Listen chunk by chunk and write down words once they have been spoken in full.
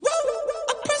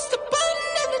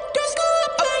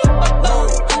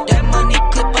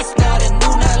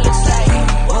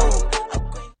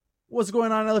What's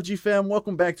going on, LFG fam?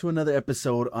 Welcome back to another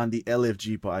episode on the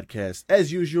LFG podcast.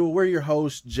 As usual, we're your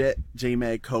hosts, Jet,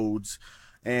 J-Mag, Codes,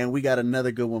 and we got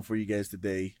another good one for you guys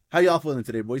today. How y'all feeling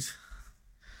today, boys?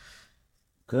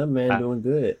 Good, man. Doing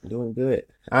good. Doing good.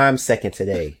 I'm second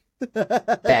today.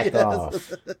 Back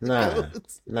off. Nah.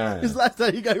 Because last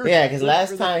time you got Yeah, because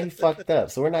last time he fucked up.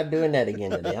 So we're not doing that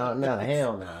again today. Oh, no.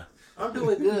 Hell no. I'm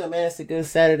doing good, man. It's a good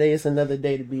Saturday. It's another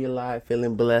day to be alive.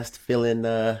 Feeling blessed. Feeling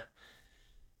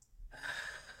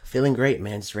great,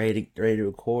 man. Just ready to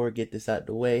record, get this out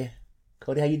the way.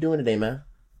 Cody, how you doing today, man?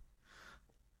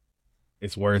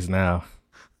 It's worse now.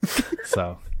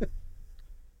 So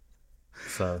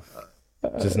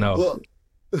just know.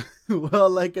 Well,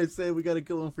 like I said, we got a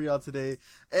good one for y'all today.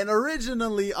 And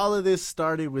originally, all of this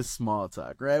started with small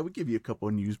talk, right? We give you a couple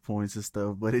of news points and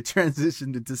stuff, but it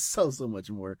transitioned into so much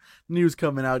more news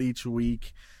coming out each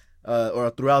week. Or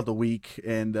throughout the week,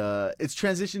 and it's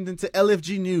transitioned into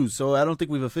LFG news. So I don't think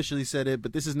we've officially said it,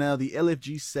 but this is now the LFG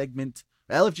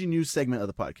news segment of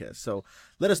the podcast. So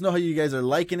let us know how you guys are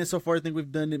liking it so far. I think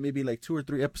we've done it maybe like 2 or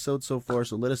 3 episodes so far.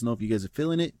 So let us know if you guys are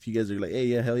feeling it. If you guys are like, hey,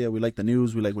 yeah, hell yeah, we like the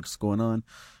news, we like what's going on,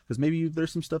 because maybe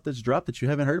there's some stuff that's dropped that you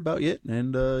haven't heard about yet,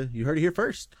 and you heard it here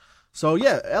first. So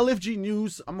yeah, LFG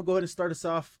news. I'm gonna go ahead and start us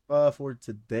off for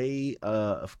today.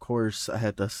 Of course, I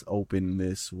had to open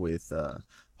this with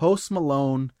Post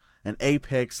Malone and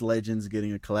Apex Legends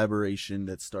getting a collaboration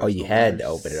that starts. Oh, you had to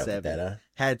open it up with that, huh?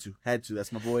 Had to.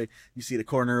 That's my boy. You see the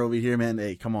corner over here, man.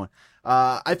 Hey, come on.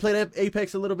 I played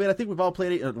Apex a little bit. I think we've all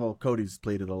played it. Well, Cody's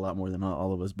played it a lot more than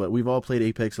all of us, but we've all played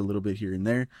Apex a little bit here and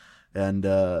there. And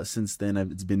since then,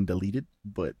 it's been deleted.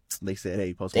 But they said,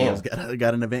 hey, Post Malone's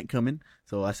got an event coming.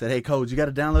 So I said, hey, Codes, you got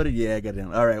to download it? Yeah, I got it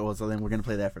downloaded. All right, well, so then we're going to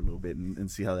play that for a little bit and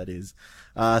see how that is.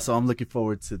 So I'm looking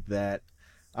forward to that.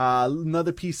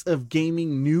 Another piece of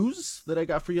gaming news that I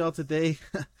got for y'all today.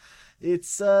 It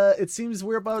seems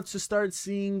we're about to start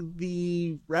seeing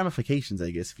the ramifications,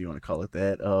 I guess, if you want to call it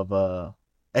that, of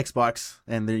Xbox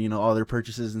and their, all their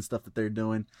purchases and stuff that they're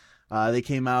doing. They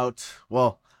came out,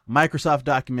 Microsoft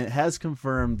document has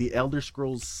confirmed the Elder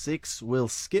Scrolls 6 will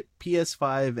skip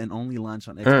PS5 and only launch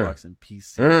on Xbox and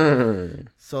PC.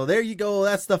 So there you go.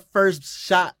 That's the first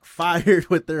shot fired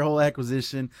with their whole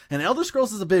acquisition. And Elder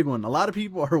Scrolls is a big one. A lot of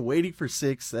people are waiting for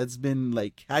 6. That's been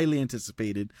highly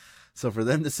anticipated. So for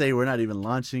them to say we're not even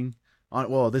launching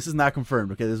on, this is not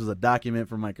confirmed. Okay, this was a document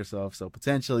from Microsoft, so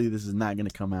potentially this is not going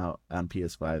to come out on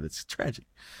PS5. It's tragic.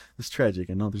 It's tragic.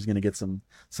 I know there's going to get some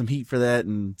heat for that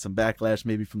and some backlash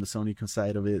maybe from the Sony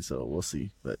side of it. So we'll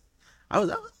see. But I don't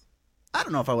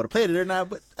know if I would have played it or not,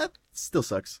 but that still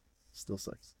sucks. Still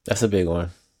sucks. That's a big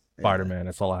one. Spider-Man.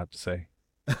 That's all I have to say.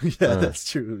 Yeah, that's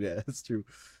true. Yeah, that's true.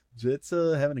 Jet's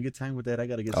having a good time with that. I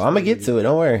gotta get. I'm gonna get to it.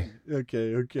 Don't worry.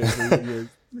 Okay. So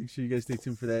make sure you guys stay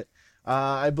tuned for that.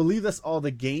 I believe that's all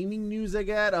the gaming news I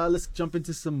got. Let's jump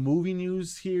into some movie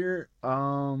news here.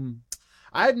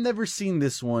 I've never seen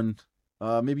this one.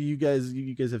 Maybe you guys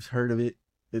have heard of it.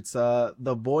 It's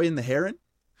The Boy and the Heron.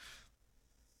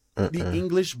 The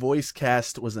English voice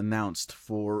cast was announced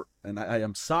for, and I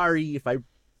am sorry if I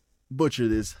butcher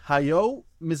this, Hayao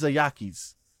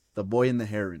Miyazaki's The Boy and the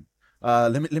Heron.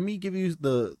 Let me give you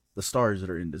the stars that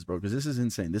are in this, bro, because this is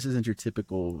insane. This isn't your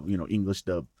typical, English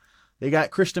dub. They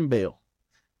got Christian Bale,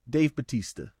 Dave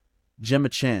Bautista, Gemma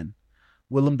Chan,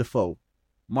 Willem Dafoe,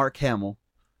 Mark Hamill,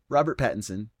 Robert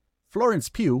Pattinson, Florence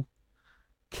Pugh,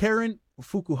 Karen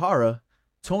Fukuhara,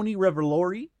 Tony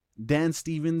Revolori, Dan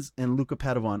Stevens, and Luca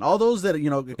Padovani. All those that,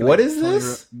 What is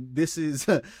this? This is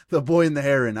The Boy and the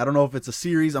Heron. I don't know if it's a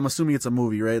series. I'm assuming it's a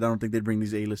movie, right? I don't think they'd bring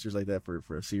these A-listers like that for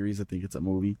a series. I think it's a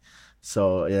movie.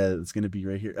 So, yeah, it's going to be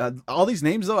right here. All these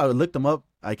names, though, I looked them up.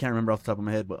 I can't remember off the top of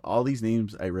my head, but all these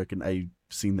names, I reckon I've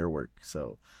seen their work.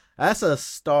 So, that's a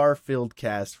star-filled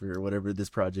cast for whatever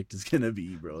this project is going to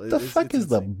be, bro. The fuck is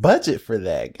the budget for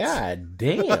that? God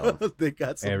damn. They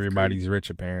got some Everybody's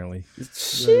rich, apparently.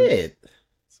 Shit.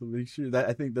 So make sure that,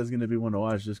 I think that's going to be one to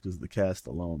watch just because of the cast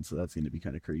alone. So that's going to be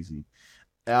kind of crazy.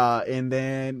 And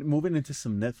then moving into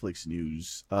some Netflix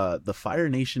news, the Fire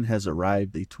Nation has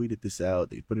arrived. They tweeted this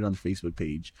out. They put it on their Facebook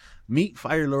page. Meet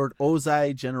Fire Lord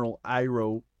Ozai, General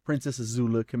Iroh, Princess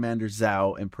Azula, Commander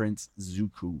Zhao, and Prince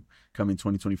Zuko coming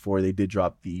 2024. They did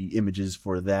drop the images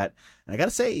for that. And I got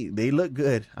to say, they look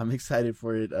good. I'm excited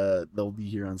for it. They'll be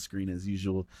here on screen as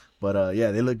usual. But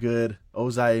yeah, they look good.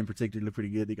 Ozai in particular look pretty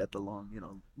good. They got the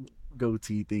long,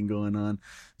 goatee thing going on.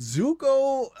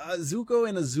 Zuko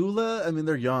and Azula, I mean,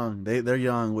 they're young. They're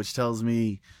young, which tells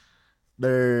me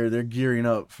they're gearing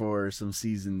up for some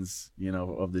seasons,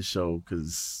 of this show,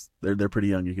 because they're pretty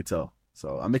young, you could tell.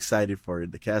 So I'm excited for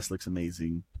it. The cast looks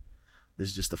amazing. this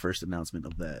is just the first announcement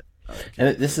of that.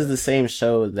 And this is the same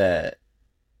show that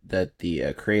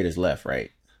the creators left,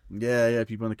 right? Yeah.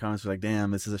 People in the comments are like,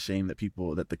 "Damn, this is a shame that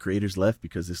the creators left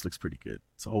because this looks pretty good."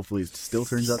 So hopefully, it still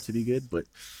turns out to be good. But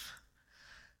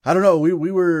I don't know.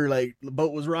 We were like, the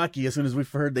boat was rocky as soon as we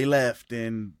heard they left,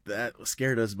 and that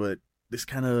scared us. But this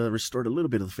kind of restored a little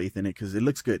bit of the faith in it because it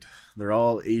looks good. They're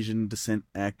all Asian descent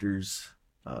actors,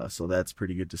 so that's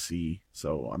pretty good to see.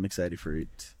 So I'm excited for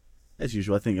it. As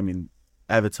usual, I mean,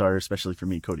 Avatar, especially for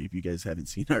me, Cody. If you guys haven't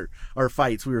seen our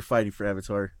fights, we were fighting for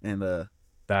Avatar, and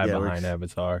behind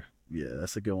Avatar. Yeah,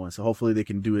 that's a good one. So hopefully they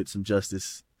can do it some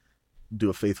justice, do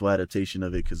a faithful adaptation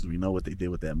of it, because we know what they did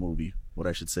with that movie. What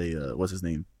I should say, what's his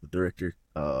name? The director.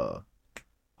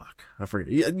 I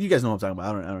forget. You guys know what I'm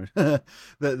talking about. I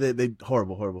don't. They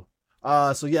horrible.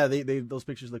 So yeah, they those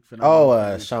pictures look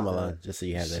phenomenal. Shyamalan. Just so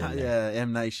you have that. Yeah,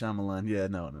 M. Night Shyamalan. Yeah,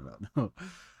 no.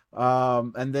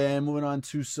 And then moving on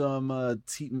to some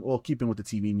keeping with the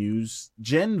TV news,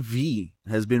 Gen V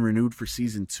has been renewed for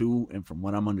season 2, and from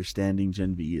what I'm understanding,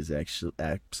 Gen V is actually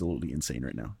absolutely insane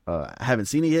right now. I haven't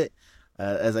seen it yet.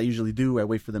 As I usually do, I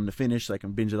wait for them to finish so I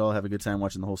can binge it all, have a good time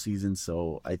watching the whole season.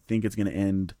 So I think it's going to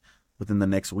end within the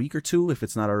next week or two if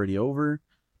it's not already over.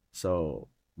 So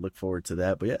look forward to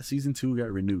that. But yeah, season 2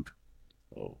 got renewed.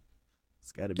 Oh,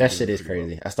 it's got to be. That shit is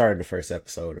crazy. I started the first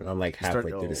episode and I'm like halfway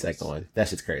through the second one. That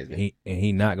shit's crazy.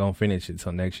 He not gonna finish it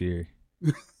till next year.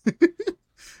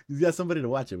 He's got somebody to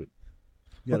watch it with.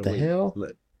 What the hell?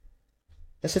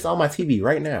 That's just on my TV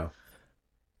right now.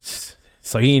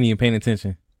 So he ain't even paying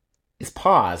attention. It's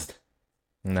paused.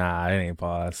 Nah, it ain't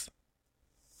paused.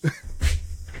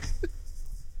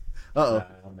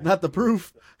 Not the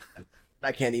proof.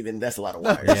 I can't even. That's a lot of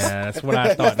wires. Yeah, that's what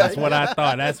I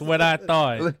thought.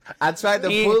 I tried to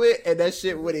pull it, and that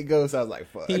shit wouldn't go. So I was like,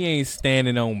 "Fuck." He ain't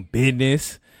standing on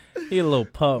business. He a little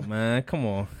pup, man. Come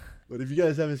on. But if you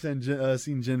guys haven't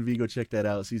seen Gen V, go check that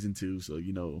out, season 2. So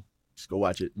just go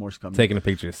watch it. More's coming. Taking a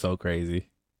picture is so crazy.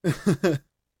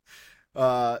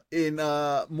 In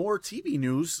more TV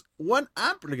news, look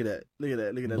at that.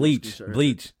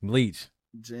 Bleach.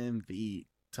 Gen V,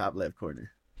 top left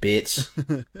corner. Bitch.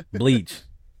 Bleach.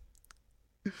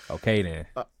 Okay then.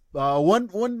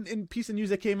 One piece of news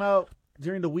that came out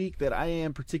during the week that I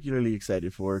am particularly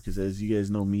excited for, because as you guys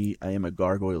know me, I am a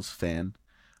Gargoyles fan.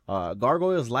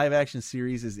 Gargoyles live action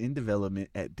series is in development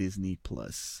at Disney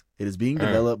Plus. It is being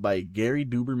developed by Gary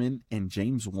Duberman and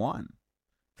James Wan.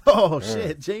 Oh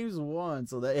shit, James Wan.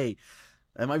 So that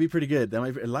might be pretty good. That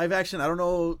might be live action. I don't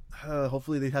know.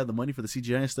 Hopefully they have the money for the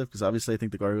CGI and stuff, because obviously I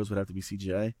think the Gargoyles would have to be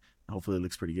CGI. Hopefully it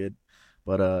looks pretty good.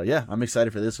 But yeah, I'm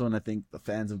excited for this one. I think the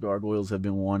fans of Gargoyles have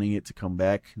been wanting it to come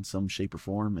back in some shape or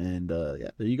form. And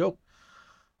yeah, there you go.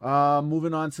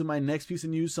 Moving on to my next piece of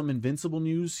news, some Invincible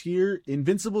news here.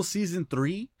 Invincible season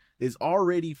 3 is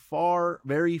already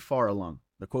very far along.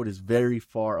 The quote is very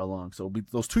far along. So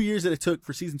those 2 years that it took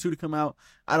for season 2 to come out,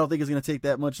 I don't think it's going to take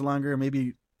that much longer.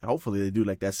 Maybe, hopefully they do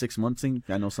like that 6 month thing.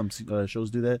 I know some shows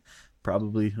do that.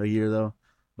 Probably a year though.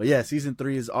 But yeah, season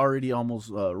 3 is already almost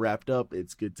wrapped up.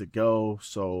 It's good to go.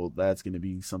 So that's going to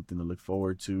be something to look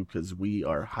forward to, because we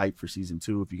are hyped for season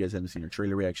 2. If you guys haven't seen our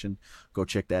trailer reaction, go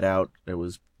check that out. It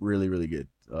was really, really good.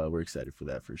 We're excited for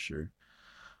that for sure.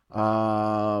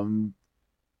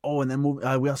 And then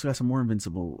we also got some more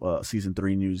Invincible season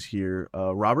 3 news here.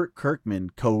 Robert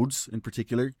Kirkman, Codes in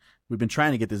particular. We've been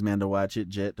trying to get this man to watch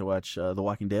The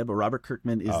Walking Dead, but Robert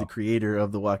Kirkman is the creator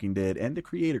of The Walking Dead and the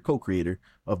co-creator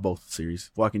of both series,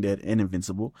 Walking Dead and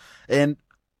Invincible. And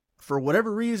for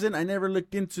whatever reason, I never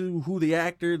looked into who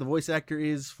the voice actor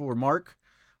is for Mark.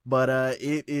 But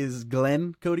it is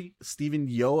Glenn, Cody, Stephen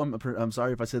Yeun. I'm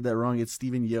sorry if I said that wrong. It's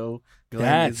Stephen Yeun.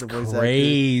 That's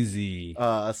crazy.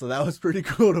 So that was pretty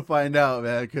cool to find out,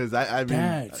 man. Because I mean,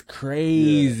 that's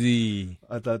crazy.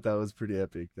 Yeah, I thought that was pretty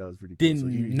epic. That was pretty cool.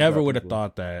 Never would have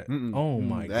thought that. Oh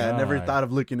my god! I never thought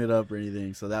of looking it up or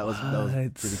anything. So that was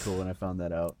pretty cool when I found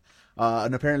that out.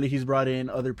 And apparently he's brought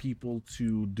in other people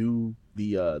to do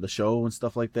the show and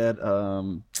stuff like that. Let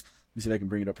me see if I can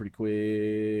bring it up pretty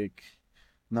quick.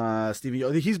 Nah,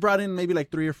 Stevie, he's brought in maybe like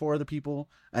 3 or 4 other people,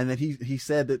 and then he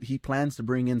said that he plans to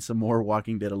bring in some more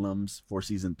Walking Dead alums for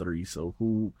season 3. So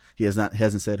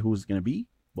hasn't said who's gonna be,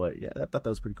 but yeah, I thought that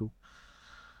was pretty cool.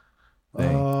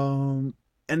 And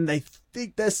I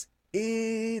think that's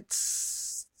it.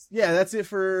 Yeah, that's it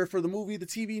for the movie, the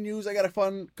TV news. I got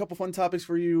a couple fun topics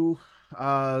for you.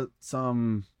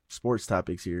 Some sports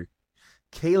topics here.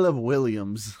 Caleb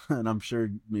Williams, and I'm sure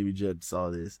maybe Jed saw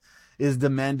this, is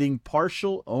demanding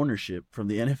partial ownership from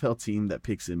the NFL team that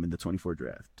picks him in the 24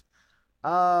 draft.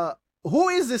 Who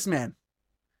is this man?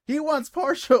 He wants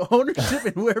partial ownership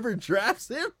in whoever drafts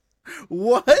him?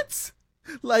 What?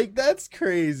 Like, that's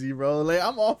crazy, bro. Like,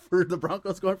 I'm all for the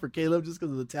Broncos going for Caleb just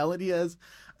because of the talent he has.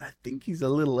 I think he's a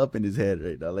little up in his head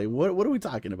right now. Like, what are we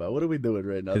talking about? What are we doing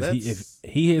right now? Because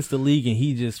if he hits the league and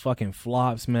he just fucking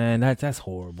flops, man, that's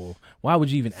horrible. Why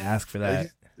would you even ask for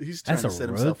that? He's trying to set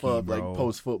himself up, bro. Like,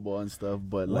 post-football and stuff,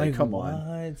 but, like come what?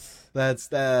 on.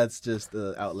 That's just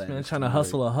outlandish. Man, trying to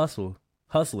hustle a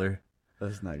hustler.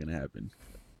 That's not going to happen.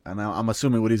 And I'm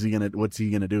assuming what's he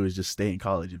gonna do is just stay in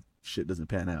college if shit doesn't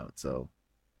pan out. So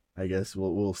I guess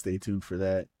we'll stay tuned for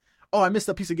that. Oh, I missed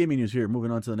a piece of gaming news here.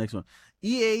 Moving on to the next one.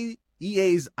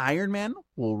 EA's Iron Man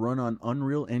will run on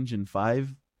Unreal Engine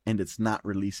 5, and it's not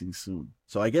releasing soon.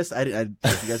 So I guess if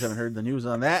you guys haven't heard the news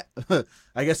on that,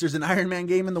 I guess there's an Iron Man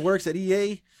game in the works at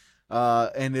EA,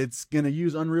 and it's gonna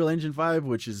use Unreal Engine 5,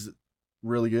 which is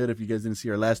really good. If you guys didn't see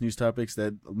our last news topics,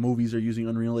 that movies are using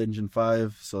Unreal Engine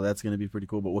 5, so that's gonna be pretty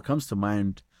cool. But what comes to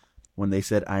mind when they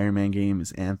said Iron Man game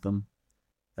is Anthem.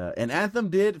 And Anthem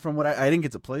did, from what I didn't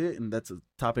get to play it, and that's a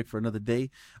topic for another day.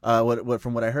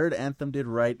 From what I heard, Anthem did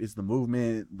right is the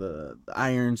movement, the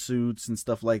iron suits and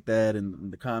stuff like that,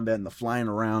 and the combat and the flying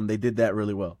around. They did that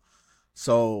really well.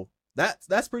 So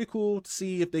that's pretty cool to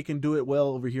see if they can do it well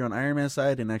over here on Iron Man's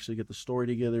side and actually get the story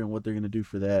together and what they're gonna do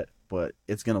for that. But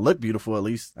it's gonna look beautiful. At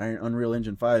least Unreal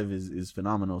Engine 5 is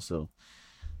phenomenal. So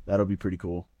that'll be pretty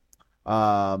cool.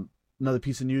 Another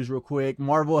piece of news real quick.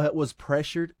 Marvel was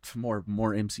pressured. More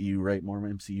MCU, right? More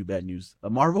MCU bad news.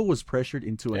 Marvel was pressured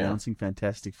into announcing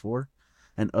Fantastic Four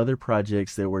and other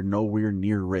projects that were nowhere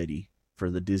near ready for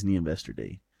the Disney Investor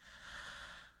Day.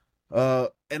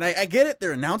 And I get it.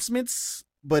 They're announcements.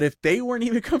 But if they weren't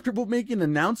even comfortable making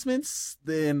announcements,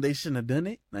 then they shouldn't have done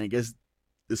it. And I guess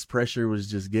this pressure was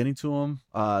just getting to them.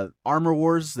 Armor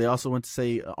Wars, they also went to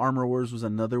say Armor Wars was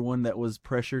another one that was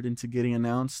pressured into getting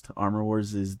announced. Armor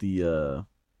Wars is the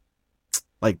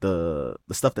like the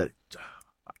stuff that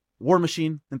War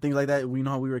Machine and things like that. We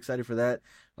know we were excited for that.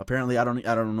 Apparently, I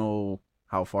don't know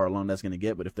how far along that's going to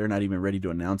get, but if they're not even ready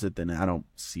to announce it, then I don't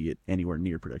see it anywhere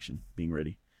near production being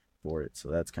ready for it.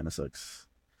 So that's kind of sucks.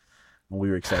 We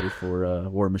were excited for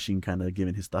War Machine kind of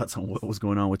giving his thoughts on what was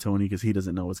going on with Tony, because he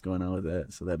doesn't know what's going on with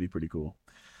that. So that'd be pretty cool.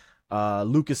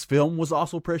 Lucasfilm was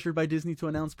also pressured by Disney to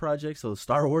announce projects. So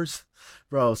Star Wars,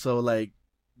 bro. So like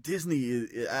Disney,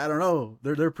 I don't know.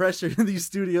 They're pressuring these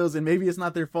studios, and maybe it's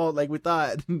not their fault like we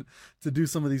thought to do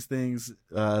some of these things.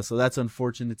 So that's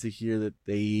unfortunate to hear that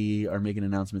they are making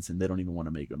announcements and they don't even want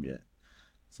to make them yet.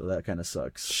 So that kind of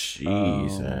sucks.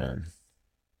 Jeez, man.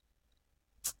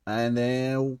 And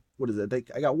then what is it?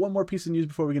 I got one more piece of news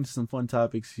before we get into some fun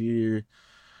topics here.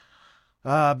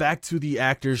 Back to the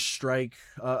actors' strike.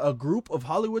 A group of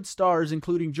Hollywood stars,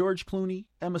 including George Clooney,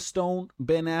 Emma Stone,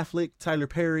 Ben Affleck, Tyler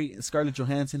Perry, and Scarlett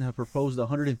Johansson, have proposed a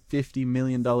 $150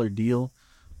 million deal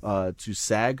to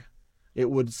SAG. It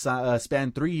would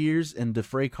span 3 years and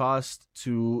defray cost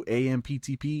to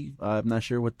AMPTP. I'm not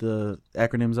sure what the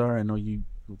acronyms are. I know you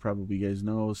probably guys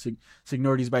know.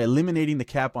 Seniorities, by eliminating the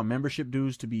cap on membership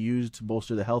dues to be used to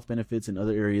bolster the health benefits in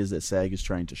other areas that SAG is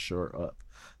trying to shore up.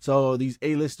 So these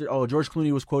A-listers, George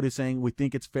Clooney was quoted saying, "We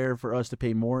think it's fair for us to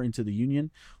pay more into the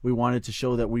union. We wanted to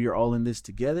show that we are all in this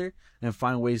together and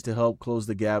find ways to help close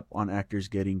the gap on actors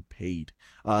getting paid."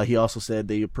 He also said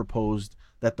they proposed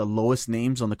that the lowest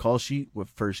names on the call sheet would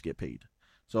first get paid.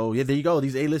 So yeah, there you go.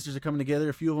 These A-listers are coming together,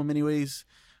 a few of them anyways,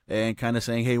 and kind of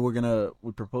saying, hey,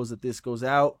 we propose that this goes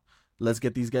out. Let's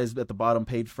get these guys at the bottom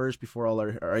paid first before all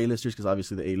our A-listers, because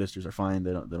obviously the A-listers are fine.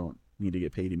 They don't need to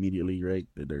get paid immediately, right?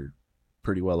 They're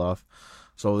pretty well off.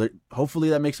 So hopefully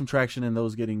that makes some traction, and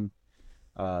those getting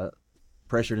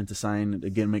pressured into sign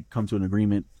again, come to an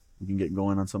agreement. We can get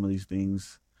going on some of these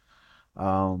things.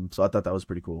 So I thought that was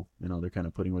pretty cool. You know, they're kind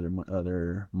of putting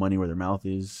their money where their mouth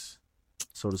is,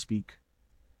 so to speak.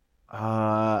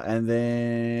 And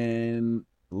then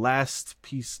last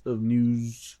piece of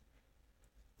news,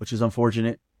 which is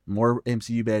unfortunate, more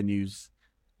MCU bad news.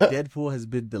 Deadpool has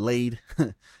been delayed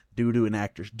due to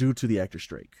the actor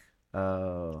strike.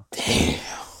 Damn.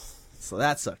 So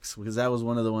that sucks, because that was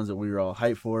one of the ones that we were all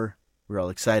hyped for. We were all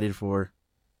excited for.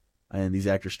 And these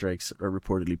actor strikes are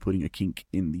reportedly putting a kink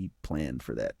in the plan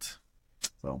for that.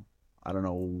 So I don't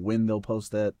know when they'll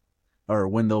post that or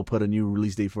when they'll put a new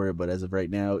release date for it, but as of right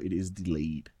now, it is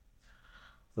delayed.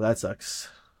 So that sucks.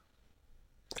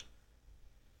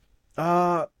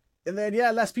 And then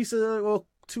last piece of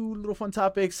two little fun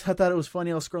topics. I thought it was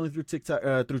funny. I was scrolling through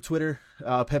TikTok, through Twitter.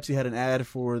 Pepsi had an ad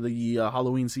for the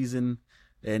Halloween season,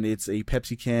 and it's a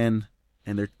Pepsi can,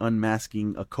 and they're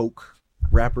unmasking a Coke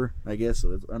wrapper, I guess.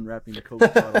 So it's unwrapping the Coke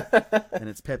bottle, and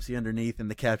it's Pepsi underneath, and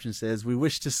the caption says, "We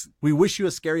wish you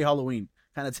a scary Halloween.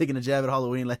 kind of taking a jab at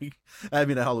Halloween, like I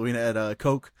mean at Halloween at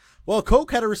Coke. Well,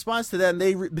 Coke had a response to that, and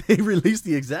they released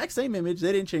the exact same image.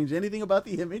 They didn't change anything about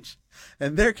the image,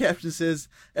 and their caption says,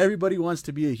 "Everybody wants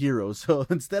to be a hero." So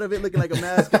instead of it looking like a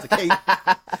mask, it's a cape.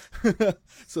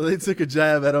 So they took a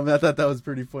jab at him. I thought that was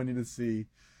pretty funny to see.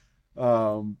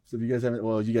 So if you guys haven't,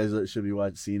 well, you guys should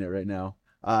be seeing it right now.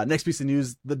 Next piece of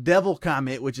news: the Devil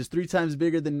Comet, which is 3 times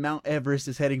bigger than Mount Everest,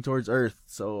 is heading towards Earth.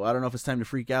 So I don't know if it's time to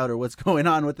freak out or what's going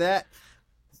on with that.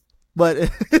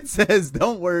 But it says,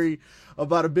 "Don't worry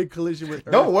about a big collision with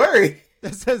Earth." Don't worry.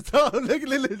 It says,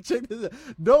 check this out.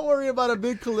 Don't worry about a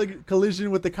big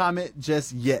collision with the comet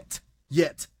just yet.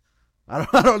 Yet. I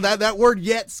don't that word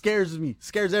 "yet" scares me.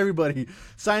 Scares everybody.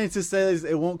 Scientists says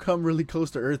it won't come really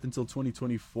close to Earth until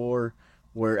 2024.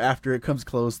 Where after it comes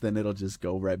close, then it'll just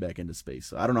go right back into space.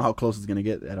 So I don't know how close it's going to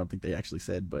get. I don't think they actually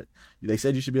said, but they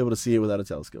said you should be able to see it without a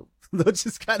telescope. That's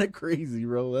just kind of crazy,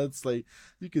 bro. That's like,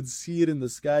 you could see it in the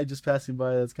sky just passing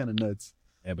by. That's kind of nuts.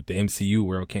 Yeah, but the MCU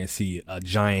world can't see a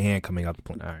giant hand coming out the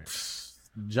planet. All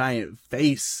right. Giant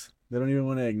face. They don't even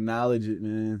want to acknowledge it,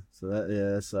 man. So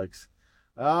that sucks.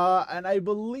 And I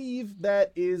believe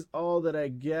that is all that I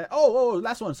get. Oh,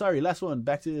 last one. Sorry, last one.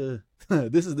 Back to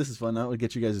this is fun. I'll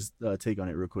get you guys' take on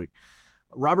it real quick.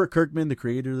 Robert Kirkman, the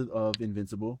creator of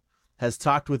Invincible, has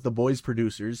talked with the Boys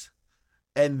producers,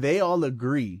 and they all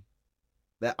agree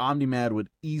that Omni-Man would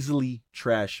easily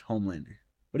trash Homelander.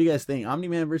 What do you guys think?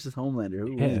 Omni-Man versus Homelander.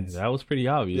 Who wins? That was pretty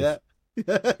obvious. Yeah.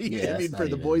 Yeah, I mean, for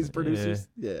the Boys producers.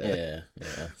 Yeah.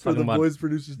 For the Boys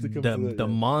producers to come to the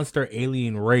monster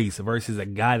alien race versus a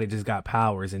guy that just got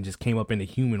powers and just came up in the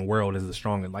human world as the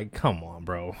strongest. Like, come on,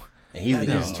 bro. And he's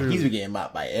been getting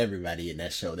mopped by everybody in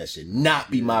that show that should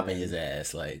not be mopping his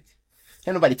ass. Like,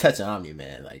 ain't nobody touching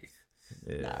Omni-Man. Like,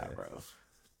 nah,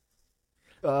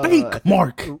 bro. Think,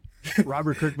 Mark.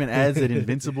 Robert Kirkman adds that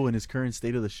Invincible in his current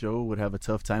state of the show would have a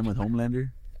tough time with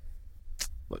Homelander.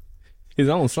 His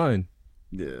own son.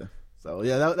 Yeah. So,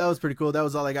 yeah, that was pretty cool. That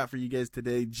was all I got for you guys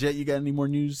today. Jet, you got any more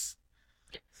news?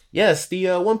 Yes, the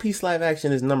One Piece live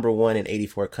action is #1 in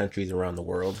 84 countries around the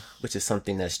world, which is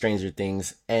something that Stranger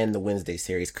Things and the Wednesday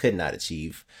series could not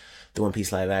achieve. The One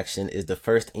Piece live action is the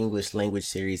first English language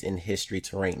series in history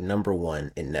to rank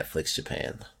 #1 in Netflix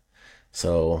Japan.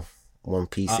 So, One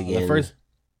Piece again.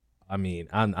 I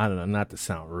don't know, not to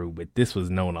sound rude, but this was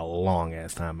known a long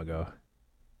ass time ago.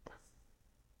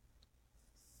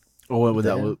 Oh, what was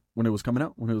that? When it was coming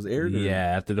out? When it was aired? Yeah,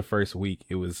 after the first week,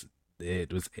 it was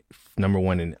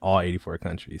 #1 in all 84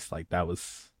 countries. Like, that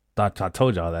was, I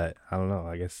told y'all that. I don't know,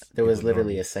 I guess there was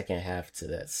literally a second half to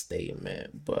that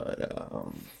statement,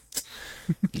 but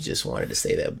you just wanted to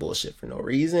say that bullshit for no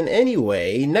reason.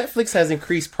 Anyway, Netflix has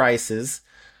increased prices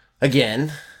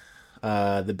again.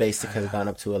 The basic has gone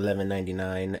up to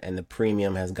 $11.99 and the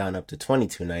premium has gone up to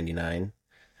 $22.99.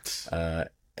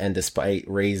 And despite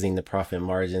raising the profit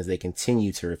margins, they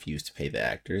continue to refuse to pay the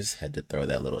actors. Had to throw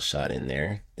that little shot in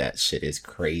there. That shit is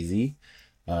crazy.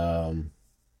 Yeah.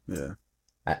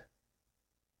 I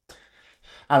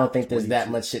don't think there's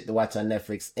that much shit to watch on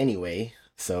Netflix anyway.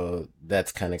 So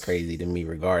that's kind of crazy to me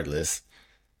regardless.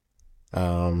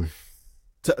 To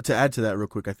add to that real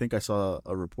quick, I think I saw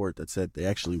a report that said they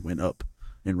actually went up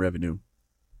in revenue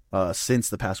since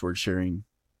the password sharing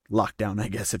lockdown, I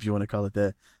guess, if you want to call it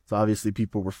that. So obviously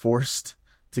people were forced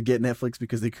to get Netflix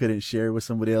because they couldn't share with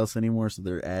somebody else anymore. So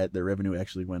their revenue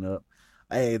actually went up.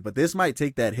 Hey, but this might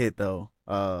take that hit though,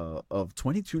 of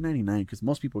 $22.99 because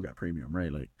most people got premium,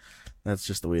 right? Like that's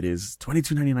just the way it is.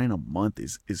 $22.99 a month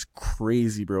is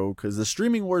crazy, bro. Because the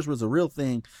streaming wars was a real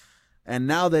thing, and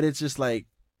now that it's just like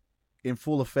in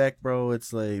full effect, bro,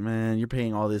 it's like, man, you're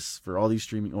paying all this for all these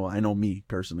streaming. Well, I know me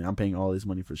personally, I'm paying all this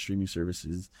money for streaming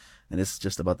services, and it's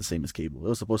just about the same as cable. It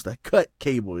was supposed to cut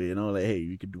cable, you know, like, hey,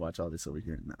 you could watch all this over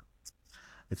here. Now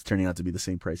it's turning out to be the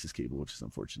same price as cable, which is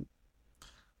unfortunate.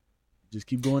 Just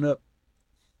keep going up.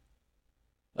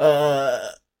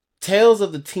 Tales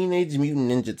of the Teenage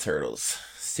Mutant Ninja Turtles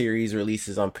series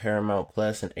releases on Paramount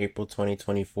Plus in April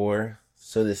 2024.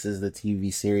 So this is the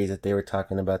TV series that they were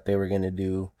talking about they were going to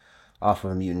do off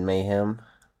of Mutant Mayhem.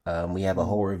 We have a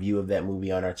whole review of that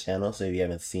movie on our channel, so if you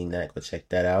haven't seen that, go check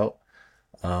that out.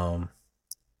 So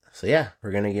yeah,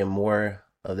 we're going to get more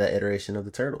of that iteration of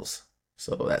the Turtles.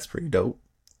 So that's pretty dope.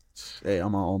 Hey,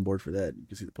 I'm all on board for that. You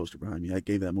can see the poster behind me. I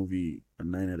gave that movie a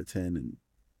 9 out of 10, and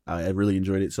I really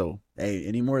enjoyed it. So, hey,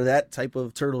 any more of that type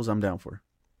of Turtles, I'm down for.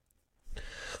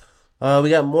 We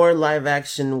got more live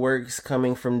action works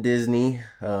coming from Disney.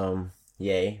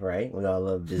 Yay, right? We all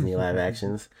love Disney live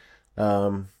actions.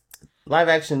 Live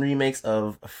action remakes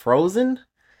of Frozen,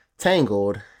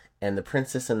 Tangled, and The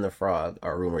Princess and the Frog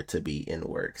are rumored to be in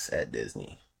works at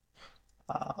Disney.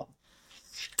 Uh,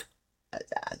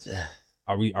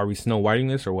 Are we Snow Whiting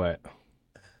this or what?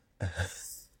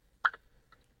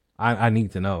 I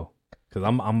need to know because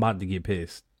I'm about to get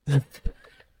pissed. you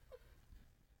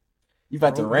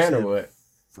about to rant or what?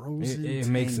 Frozen. It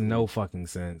makes Tangled. no fucking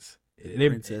sense.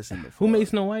 Princess and the Who made Frog.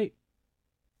 Snow White?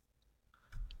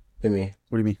 I mean,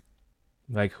 What do you mean?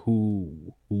 Like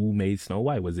who made Snow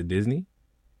White? Was it Disney?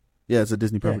 Yeah, it's a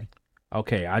Disney property.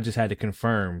 Okay, I just had to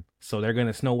confirm. So they're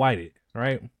gonna Snow White it,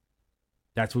 right?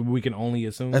 That's what we can only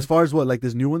assume. As far as what, like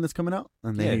this new one that's coming out,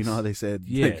 and then you Yes. know how they said,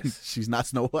 like, Yes. she's not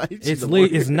Snow White. it's she's a it's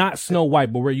warrior. not Snow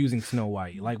White, but we're using Snow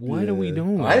White. Like, what are we Yeah.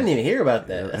 doing? oh, I didn't even hear about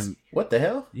that. Yeah, That's- and- what the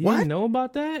hell? You What? didn't know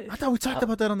about that? I thought we talked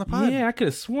about that on the pod. Yeah, I could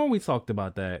have sworn we talked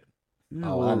about that. Yeah,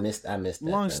 Oh, well, I missed that.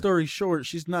 long then. story short,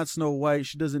 she's not Snow White.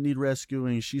 She doesn't need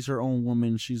rescuing. She's her own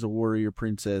woman. She's a warrior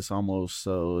princess almost.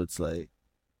 So it's like,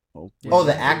 okay. Oh,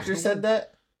 the actor said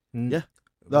that? Yeah.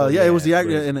 Yeah, it was the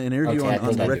actor but- in an interview Okay, I on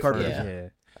think the I red did, carpet. yeah.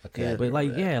 Okay. Yeah. I But remember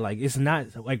like, that. yeah, like it's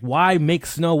not like why make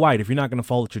Snow White if you're not gonna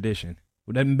follow tradition?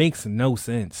 That makes no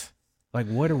sense. Like,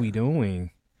 what are we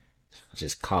doing?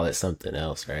 Just call it something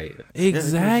else, right?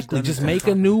 Exactly. done Just it make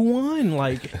a new one.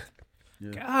 Like,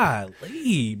 Yeah.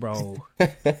 golly, bro.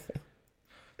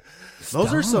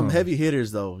 Those are some Dumb. heavy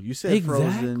hitters, though. You said Frozen.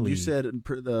 Exactly. You said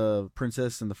the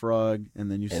Princess and the Frog,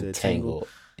 and then you And said Tangled.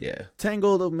 Yeah.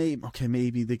 Tangled,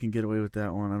 maybe they can get away with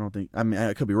that one. I don't think. I mean,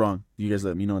 I could be wrong. You guys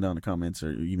let me know down in the comments,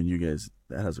 or even you guys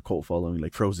that has a cult following,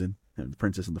 like Frozen and the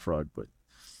Princess and the Frog. But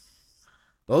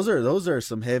those are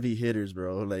some heavy hitters,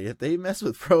 bro. Like if they mess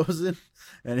with Frozen,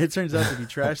 and it turns out to be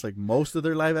trash, like most of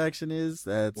their live action is,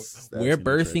 that's We're gonna be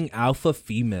trash. birthing alpha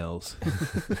females.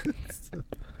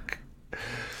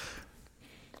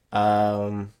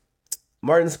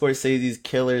 Martin Scorsese's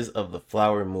Killers of the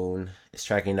Flower Moon is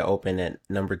tracking to open at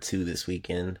number 2 this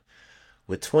weekend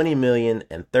with 20 million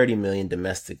and 30 million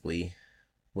domestically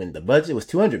when the budget was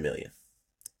 200 million.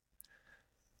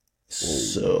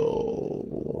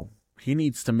 So He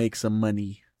needs to make some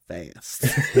money fast.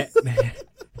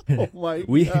 Oh my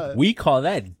we god. we call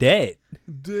that debt.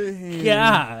 Dang.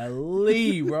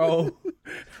 Golly, bro.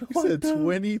 You said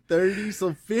 20, 30,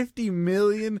 so 50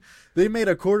 million. They made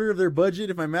a quarter of their budget,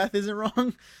 if my math isn't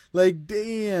wrong. Like,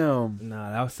 damn.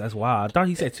 Nah, that's wild. I thought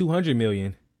he said 200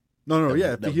 million. No, The-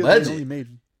 yeah. the They budget. only made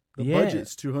the Yeah.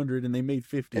 budget's 200 and they made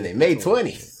 50. and they made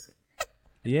 20.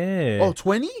 Yeah. Oh,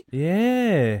 20?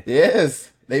 Yeah.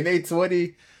 Yes, they made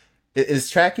 20. It is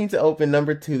tracking to open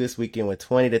number 2 this weekend with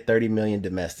 20 to 30 million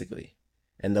domestically.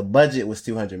 And the budget was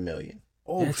 200 million.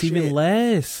 Oh, That's shit. even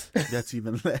less. That's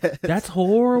even less. That's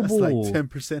horrible. That's like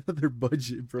 10% of their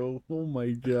budget, bro. Oh my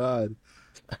god.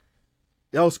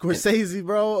 Yo, Scorsese,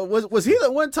 bro. Was he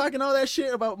the one talking all that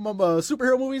shit about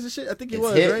superhero movies and shit? I think he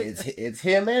was, right? It's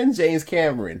him and James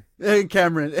Cameron. And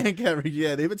Cameron,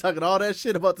 yeah, they've been talking all that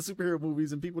shit about the superhero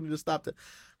movies, and people need to stop that.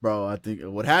 Bro, I think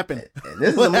what happened? And this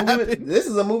is, What a movie happened? this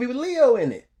is a movie with Leo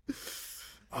in it.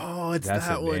 Oh, it's That's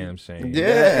that a one. damn shame.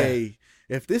 Yeah. Hey,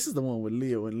 if this is the one with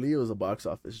Leo, and Leo's a box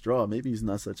office draw, maybe he's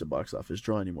not such a box office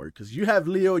draw anymore. Because you have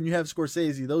Leo and you have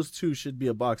Scorsese; those two should be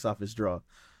a box office draw.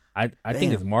 I think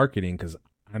Damn. it's marketing because,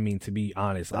 I mean, to be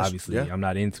honest, That's- obviously, yeah. I'm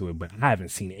not into it, but I haven't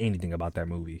seen anything about that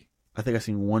movie. I think I've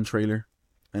seen one trailer,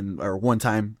 or one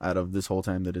time out of this whole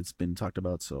time that it's been talked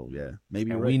about. So yeah,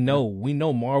 maybe And you're right. we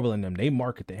know Marvel and them, they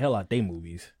market the hell out their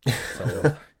movies.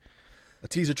 So, A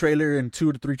teaser trailer and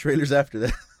 2 to 3 trailers after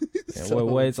that. and So-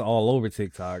 what it's all over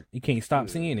TikTok. You can't stop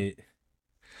seeing it.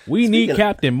 We need Speaking of-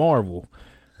 Captain Marvel.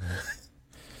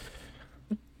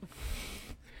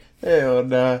 Hell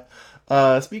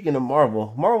nah. Speaking of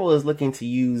Marvel, Marvel is looking to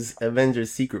use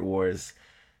Avengers Secret Wars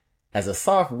as a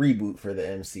soft reboot for the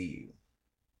MCU.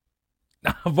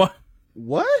 But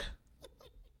What?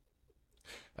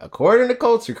 According to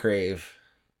Culture Crave,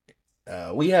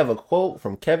 we have a quote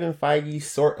from Kevin Feige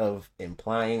sort of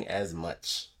implying as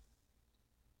much.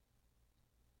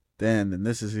 Then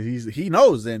this is he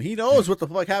knows what the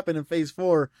fuck happened in Phase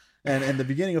 4 and the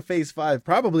beginning of Phase 5,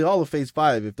 probably all of Phase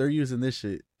 5 if they're using this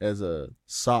shit as a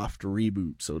soft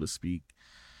reboot, so to speak.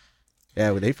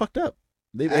 Yeah, well, they fucked up.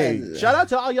 Hey, shout out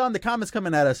to all y'all in the comments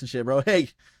coming at us and shit, bro. Hey,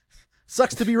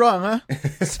 sucks to be wrong, huh?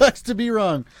 Sucks to be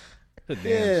wrong. it's a damn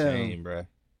Yeah. shame, bro.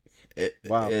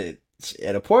 Wow. And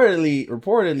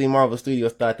reportedly, Marvel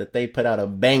Studios thought that they put out a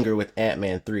banger with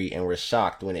Ant-Man 3 and were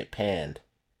shocked when it panned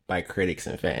by critics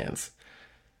and fans.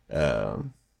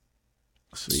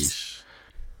 Sheesh.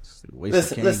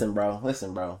 Waste of cane. Listen,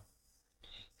 bro.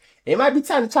 It might be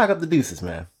time to chalk up the deuces,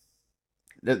 man.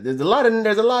 There's a lot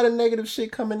of negative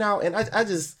shit coming out, and I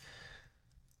just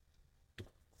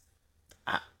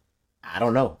I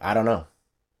don't know. I don't know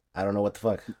what the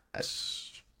fuck.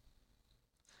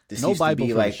 this No used to Bible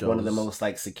be for the like one of the shows. most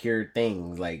like secure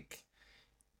things, like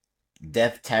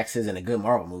death, taxes, and a good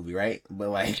Marvel movie, right? But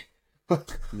like,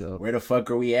 Yo. where the fuck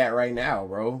are we at right now,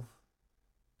 bro?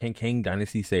 Can King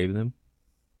Dynasty save them?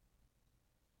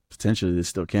 Potentially, they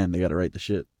still can. They got to right the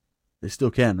ship. They still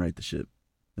can right the ship.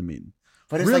 I mean,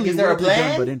 But it's like, is there a what have they plan?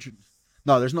 done but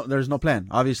no, there's no plan.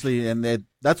 Obviously, and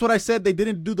that's what I said. They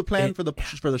didn't do the plan for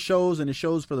the shows and the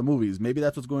shows for the movies. Maybe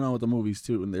that's what's going on with the movies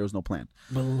too, and there was no plan.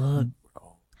 But look,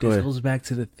 bro, Go this ahead. goes back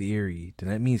to the theory. Then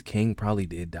that means King probably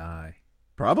did die.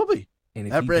 Probably. And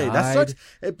if That, he Bray, died, that sucks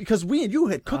because we and you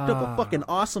had cooked up a fucking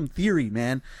awesome theory,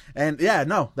 man. And yeah,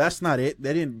 no, that's not it.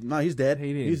 They didn't. No, he's dead.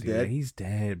 he didn't He's do dead. that. He's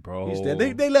dead, bro. He's dead.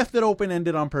 They left it open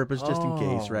ended on purpose just in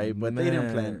case, Oh, right? But they didn't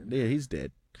man. plan. Yeah, he's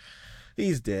dead.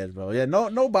 He's dead, bro. Yeah,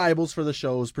 no Bibles for the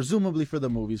shows, presumably for the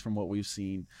movies from what we've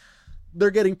seen.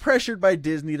 They're getting pressured by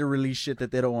Disney to release shit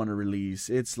that they don't want to release.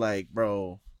 It's like,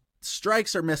 bro,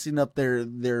 strikes are messing up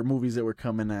their movies that were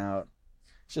coming out.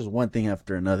 It's just one thing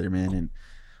after another, man, and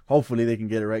hopefully they can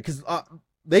get it right because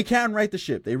they can right the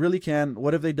ship. They really can.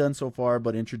 What have they done so far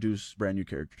but introduce brand new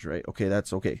characters, right? Okay,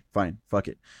 that's okay. Fine. Fuck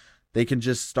it. They can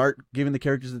just start giving the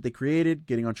characters that they created,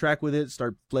 getting on track with it,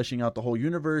 start fleshing out the whole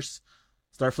universe,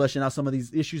 start fleshing out some of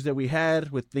these issues that we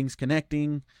had with things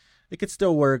connecting. It could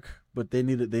still work, but they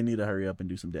need to hurry up and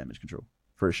do some damage control.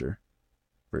 For sure.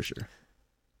 For sure.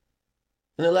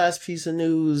 And the last piece of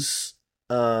news,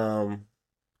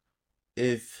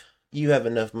 if you have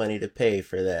enough money to pay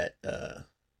for that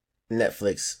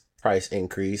Netflix price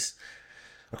increase,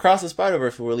 Across the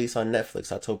Spider-Verse will release on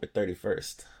Netflix October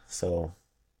 31st. So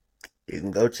you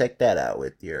can go check that out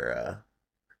with your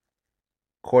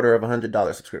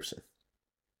 $250 subscription.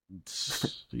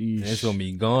 It's gonna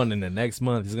be gone in the next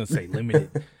month. It's gonna say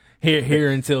limited here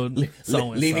until so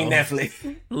Leaving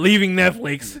Netflix. Leaving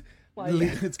Netflix.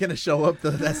 It's gonna show up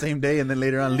that same day, and then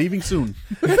later on, leaving soon.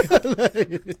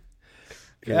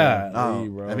 Golly,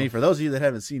 bro. I mean, for those of you that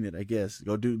haven't seen it, I guess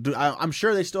go do. I'm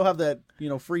sure they still have that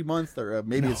free month, or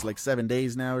maybe it's like 7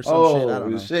 days now or some shit. I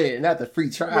don't know. Shit, not the free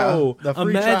trial. Bro, The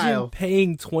free imagine trial.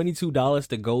 paying $22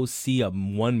 to go see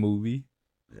one movie.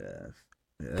 Yeah,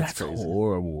 That's crazy.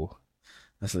 horrible.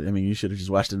 I mean, you should have just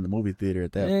watched it in the movie theater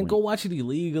at that Man, point. go watch it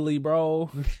illegally, bro.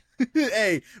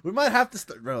 Hey, we might have to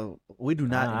start, bro. We do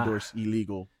not endorse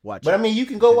illegal watching. But I mean, you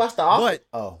can go watch The Office.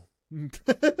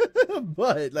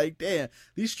 But like, damn,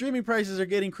 these streaming prices are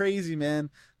getting crazy, man.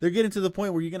 They're getting to the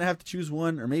point where you're gonna have to choose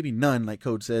one or maybe none, like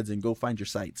Code says, and go find your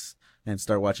sites and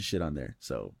start watching shit on there.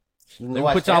 So Let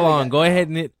me put y'all on. Go ahead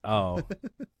and hit. Oh,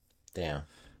 Damn.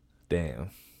 damn.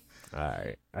 All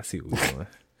right, I see what we're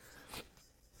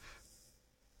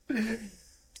doing.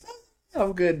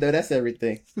 I'm good though. That's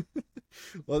everything.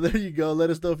 well, there you go. Let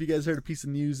us know if you guys heard a piece of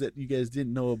news that you guys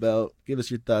didn't know about. Give us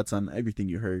your thoughts on everything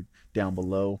you heard down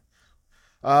below.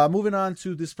 Moving on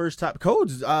to this first topic.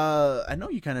 Codes, I know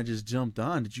you kind of just jumped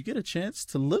on. Did you get a chance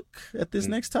to look at this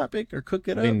next topic or cook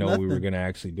it I up? didn't know we were Nothing? gonna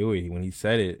actually do it when he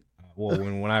said it. Well,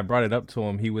 when I brought it up to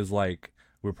him, he was like,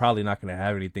 "We're probably not gonna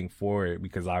have anything for it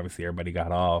because obviously everybody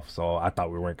got off." So I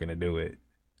thought we weren't gonna do it.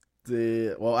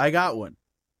 Well, I got one.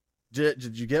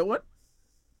 Did you get one?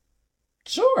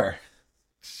 Sure.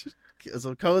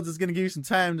 So Codes is going to give you some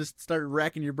time to start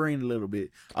racking your brain a little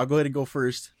bit. I'll go ahead and go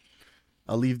first.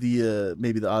 I'll leave the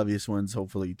maybe the obvious ones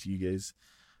hopefully to you guys.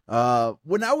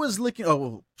 When I was looking,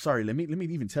 sorry, let me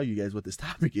even tell you guys what this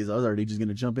topic is. I was already just going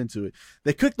to jump into it.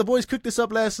 The boys cooked this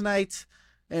up last night,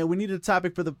 and we needed a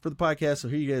topic for the podcast. So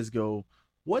here you guys go.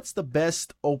 What's the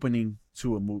best opening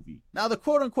to a movie? Now the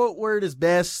quote unquote word is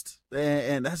best,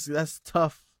 and that's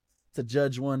tough to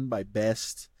judge one by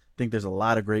best. I think there's a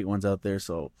lot of great ones out there,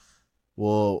 so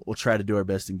we'll try to do our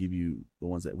best and give you the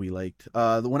ones that we liked.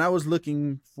 When I was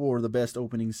looking for the best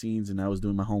opening scenes and I was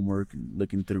doing my homework and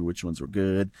looking through which ones were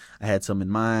good, I had some in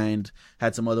mind,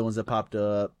 had some other ones that popped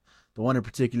up. The one in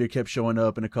particular kept showing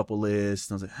up in a couple lists,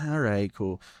 and I was like, all right,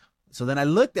 cool. So then I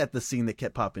looked at the scene that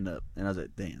kept popping up, and I was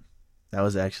like, damn, that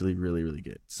was actually really, really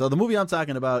good. So the movie I'm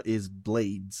talking about is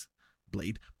Blade,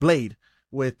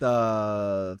 with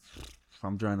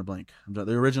I'm drawing a blank.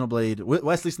 The original Blade.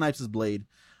 Wesley Snipes' Blade.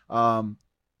 If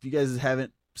you guys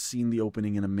haven't seen the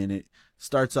opening in a minute,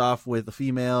 starts off with a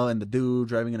female and the dude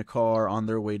driving in a car on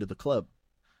their way to the club.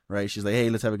 Right? She's like, hey,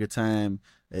 let's have a good time.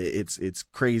 It's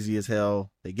crazy as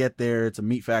hell. They get there. It's a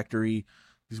meat factory.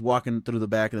 He's walking through the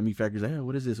back of the meat factory. He's like, hey,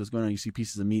 what is this? What's going on? You see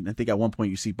pieces of meat. And I think at one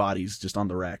point you see bodies just on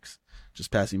the racks,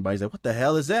 just passing by. He's like, what the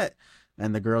hell is that?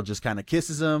 And the girl just kind of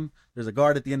kisses him. There's a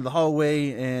guard at the end of the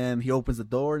hallway, and he opens the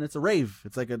door, and it's a rave.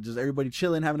 It's like just everybody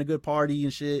chilling, having a good party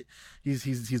and shit. He's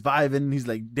vibing. He's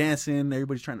like dancing.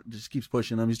 Everybody's just keeps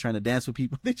pushing him. He's trying to dance with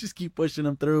people. They just keep pushing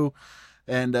him through.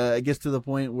 And it gets to the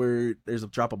point where there's a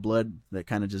drop of blood that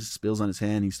kind of just spills on his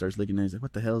hand. He starts looking at it. He's like,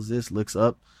 what the hell is this? Looks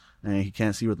up, and he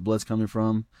can't see where the blood's coming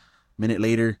from. Minute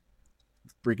later,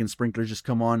 freaking sprinklers just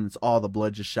come on, and it's all the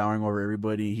blood just showering over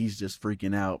everybody. He's just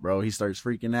freaking out, bro. He starts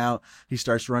freaking out. He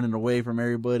starts running away from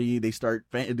everybody. They start,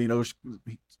 what is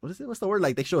it? What's the word?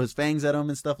 Like, they show his fangs at him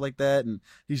and stuff like that, and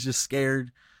he's just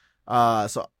scared.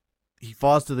 So he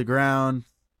falls to the ground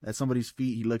at somebody's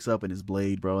feet. He looks up and his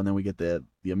blade, bro. And then we get the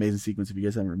amazing sequence, if you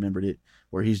guys haven't remembered it,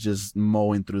 where he's just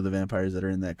mowing through the vampires that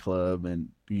are in that club. And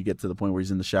you get to the point where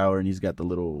he's in the shower and he's got the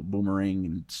little boomerang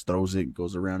and just throws it,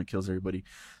 goes around and kills everybody.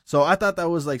 So I thought that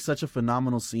was like such a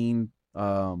phenomenal scene.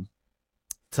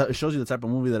 It shows you the type of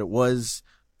movie that it was.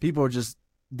 People are just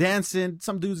dancing,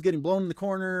 some dude's getting blown in the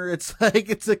corner. It's like,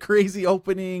 it's a crazy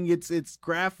opening. It's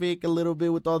graphic a little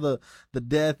bit with all the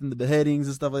death and the beheadings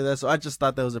and stuff like that. So I just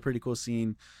thought that was a pretty cool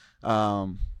scene.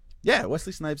 Yeah,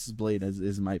 Wesley Snipes' Blade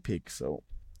is my pick. So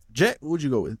Jet, what would you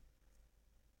go with?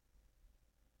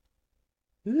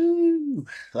 Ooh,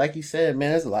 like you said,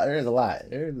 man, there's a lot. There's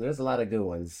a lot of good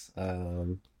ones.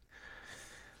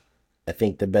 I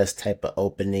think the best type of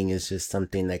opening is just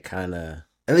something that kind of,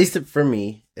 at least for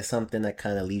me, it's something that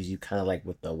kind of leaves you kind of like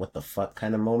with the what the fuck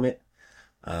kind of moment.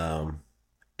 And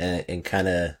kind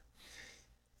of,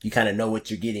 you kind of know what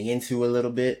you're getting into a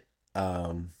little bit.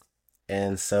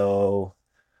 And so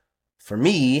for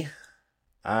me,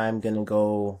 I'm going to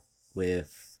go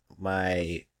with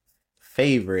my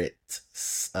favorite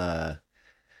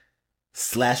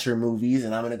slasher movies,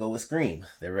 and I'm going to go with Scream.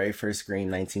 The very first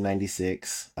Scream,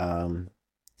 1996.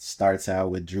 Starts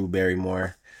out with Drew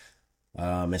Barrymore.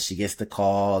 And she gets the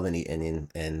call, and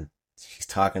he's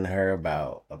talking to her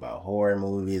about horror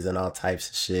movies and all types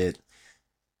of shit.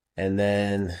 And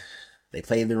then they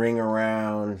play the ring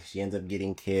around. She ends up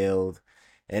getting killed,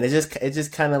 and it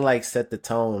just kind of like set the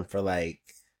tone for like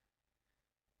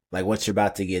what you're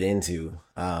about to get into.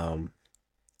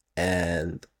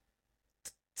 And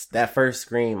that first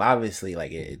Scream, obviously,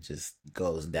 like it just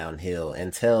goes downhill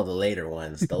until the later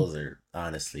ones. Those are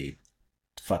honestly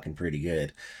fucking pretty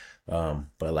good.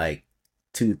 But like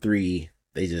 2, 3,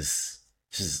 they just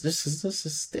a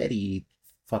steady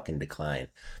fucking decline.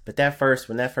 But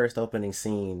when that first opening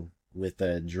scene with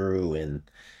Drew, and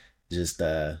just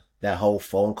that whole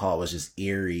phone call was just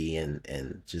eerie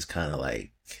and just kind of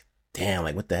like, damn,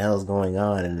 like what the hell is going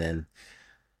on? And then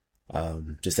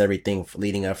just everything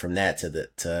leading up from that to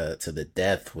the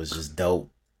death was just dope.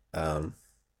 And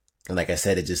like I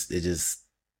said, it just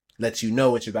lets you know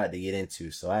what you're about to get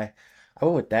into. So I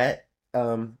went with that.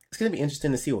 It's gonna be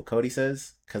interesting to see what Cody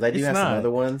says, because I do have some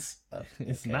other ones.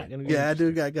 It's not gonna be. Yeah, I do.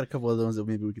 I got a couple other ones that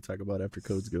maybe we could talk about after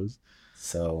Codes goes.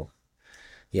 So,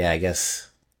 yeah, I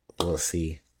guess we'll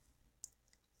see.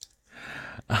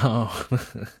 Oh,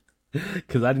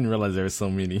 because I didn't realize there were so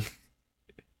many.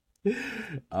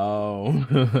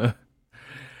 Oh,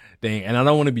 dang! And I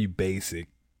don't want to be basic.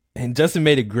 And Justin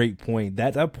made a great point.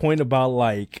 That point about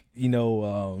like,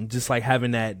 just like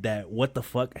having that what the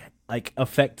fuck like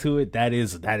effect to it. That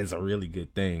is a really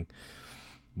good thing.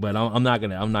 But I'm not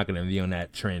gonna be on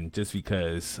that trend just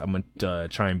because I'm gonna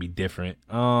try and be different.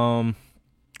 Dang,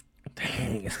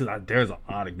 it's because there's a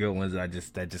lot of good ones that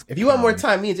just. If you want more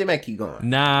time, me and Jay might keep going.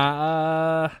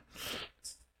 Nah.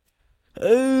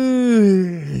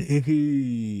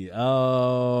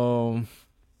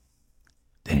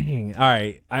 Dang. All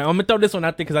right. I'm gonna throw this one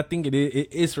out there because I think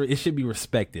it should be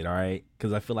respected. All right,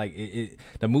 because I feel like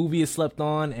the movie is slept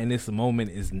on, and this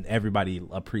moment is everybody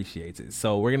appreciates it.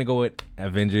 So we're gonna go with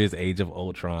Avengers: Age of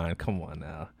Ultron. Come on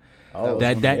now. Oh,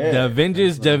 the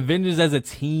Avengers as a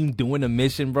team doing a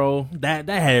mission, bro. That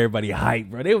had everybody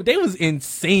hyped, bro. They was in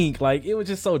sync. Like, it was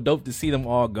just so dope to see them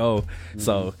all go. Mm-hmm.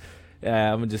 So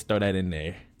yeah, I'm gonna just throw that in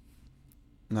there.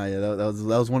 No, yeah, that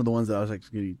was one of the ones that I was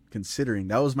actually considering.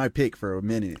 That was my pick for a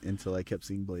minute until I kept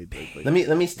seeing Blade. Let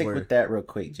me stick with that real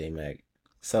quick, J Mac.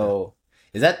 So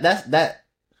is that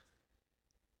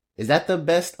the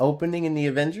best opening in the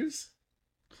Avengers?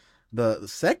 The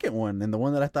second one, and the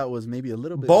one that I thought was maybe a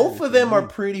little bit. Both of them are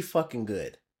pretty fucking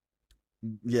good.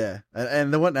 Yeah,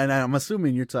 and the one, and I'm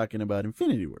assuming you're talking about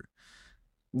Infinity War.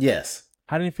 Yes.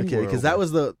 How did Infinity War? Because that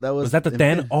was the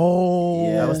Thanos? Oh,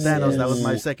 yeah, that was Thanos. Yes. That was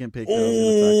my second pick.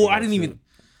 Oh, I didn't even.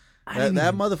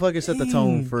 That motherfucker set the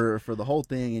tone for the whole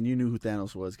thing, and you knew who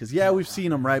Thanos was. Because we've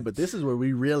seen him, right? But this is where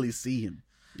we really see him,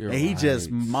 and he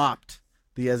just mopped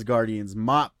the Asgardians,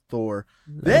 mopped Thor.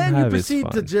 Then you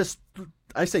proceed to just.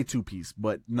 I say two-piece,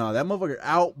 but no, that motherfucker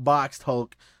outboxed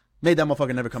Hulk, made that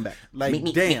motherfucker never come back. Like,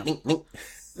 damn.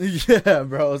 Yeah,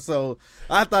 bro. So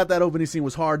I thought that opening scene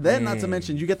was hard. Then, not to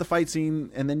mention, you get the fight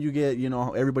scene, and then you get,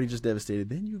 everybody just devastated.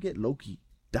 Then you get Loki.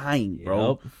 dying,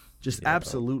 bro. Yep. Just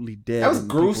absolutely dead. That was And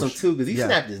people gruesome too, because he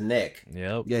snapped his neck.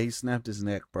 Yep. Yeah, he snapped his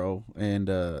neck, bro. And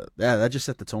that just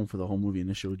set the tone for the whole movie,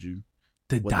 and it showed you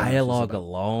The what that was dialogue about.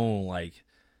 alone, like,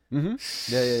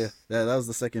 Yeah. That was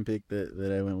the second pick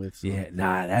that I went with. So. yeah,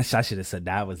 nah, I should have said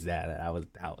that was that. That was.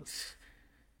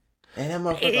 And that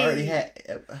motherfucker already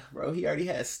had, bro. He already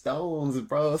had stones,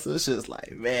 bro. So it's just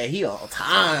like, man, he on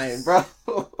time, bro.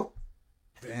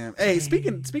 Damn. Hey,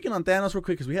 speaking on Thanos real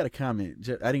quick, because we had a comment.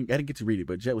 Jet, I didn't get to read it,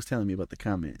 but Jet was telling me about the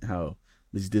comment how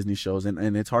these Disney shows,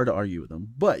 and it's hard to argue with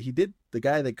them. But the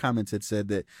guy that commented said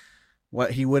that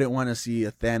what he wouldn't want to see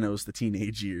a Thanos the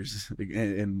teenage years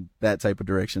in that type of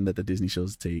direction that the Disney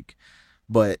shows take.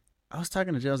 But I was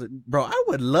talking to Jet, I was like, bro, I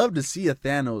would love to see a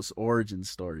Thanos origin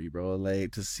story, bro.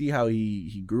 Like to see how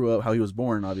he grew up, how he was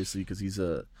born, obviously, because he's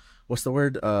what's the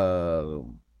word?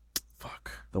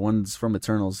 The ones from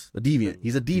Eternals, a deviant.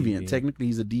 He's a deviant. Technically,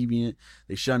 he's a deviant.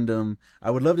 They shunned him. I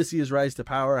would love to see his rise to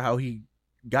power, how he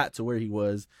got to where he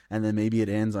was, and then maybe it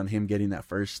ends on him getting that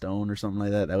first stone or something like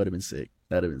that. That would have been sick.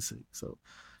 So,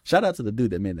 shout out to the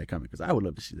dude that made that comic, because I would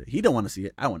love to see that. He don't want to see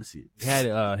it. I want to see it. He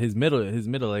had his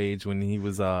middle age when he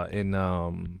was in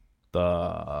the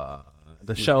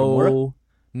show. Gamora?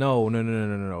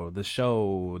 No. The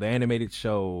show, the animated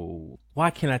show. Why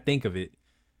can't I think of it?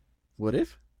 What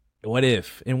if? What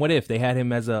if they had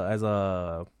him as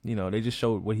a they just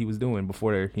showed what he was doing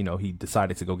before he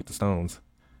decided to go get the stones.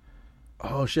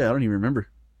 Oh shit, I don't even remember.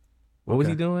 What was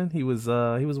he doing? He was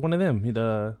one of them.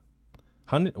 The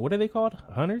hunter. What are they called?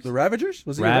 Hunters? The Ravagers?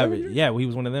 Was he a Ravager? Yeah, he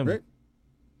was one of them. Right.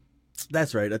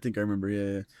 That's right. I think I remember.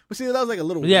 Yeah. But see, that was like a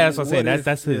little. Yeah, that's what I'm saying. If,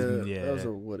 That's his. Yeah, that was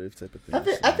a what if type of thing.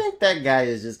 I think that guy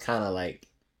is just kind of like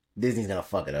Disney's gonna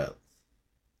fuck it up.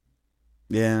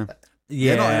 Yeah.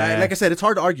 Yeah. No, like I said, it's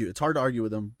hard to argue. It's hard to argue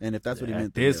with him. And if that's what he meant,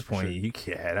 at this then, point, sure. you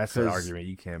can't. That's an argument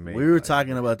you can't make. We were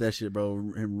talking about that shit, bro.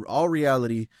 In all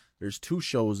reality, there's 2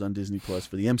 shows on Disney Plus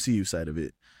for the MCU side of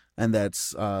it, and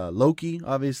that's Loki,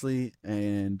 obviously,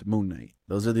 and Moon Knight.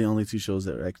 Those are the only 2 shows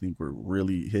that I think were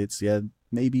really hits. Yeah,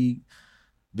 maybe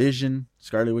Vision,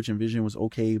 Scarlet Witch, and Vision was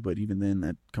okay, but even then,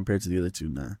 that compared to the other 2,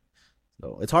 nah.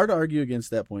 So it's hard to argue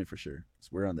against that point for sure. So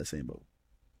we're on the same boat.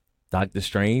 Doctor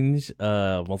Strange,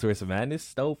 Multiverse of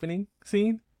Madness, the opening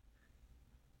scene.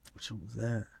 Which one was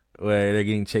that? Where they're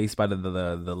getting chased by the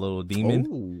little demon.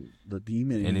 Oh, the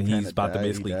demon. And then he's about to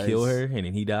basically kill her, and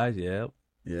then he dies. Yeah.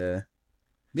 Yeah,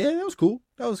 that was cool.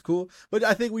 But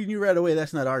I think we knew right away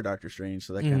that's not our Doctor Strange,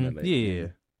 so that kind of like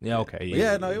yeah, okay,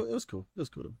 it was cool. It was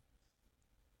cool.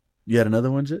 You had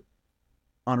another one, Jet?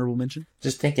 Honorable mention?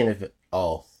 Just thinking of it.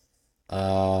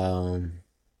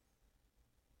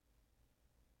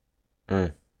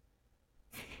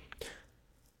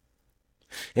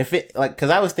 Because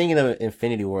I was thinking of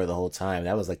Infinity War the whole time.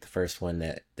 That was like the first one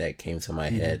that came to my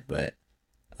head. But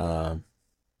I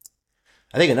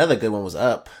think another good one was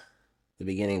Up. The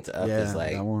beginning to Up is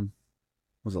like that one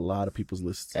was a lot of people's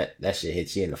lists. That shit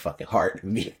hits you in the fucking heart.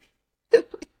 Me.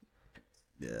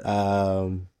 Yeah.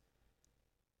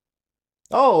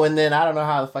 Oh, and then I don't know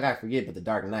how the fuck I forget, but the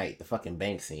Dark Knight, the fucking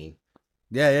bank scene.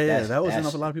 Yeah. That was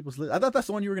enough a lot of people's list. I thought that's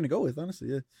the one you were gonna go with,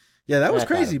 honestly. Yeah, that was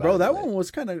crazy, bro. That one was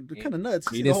kind of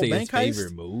nuts. You didn't say his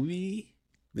favorite movie?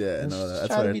 Yeah, no, that's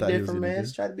what I thought he was different, man.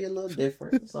 Let's try to be a little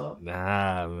different. So.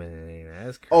 Nah, man,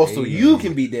 that's crazy. Oh, so you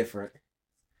can be different.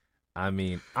 I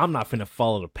mean, I'm not finna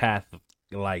follow the path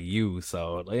like you,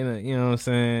 so you know what I'm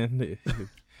saying.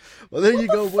 Well, there you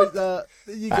go, boys. There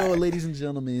you go, ladies and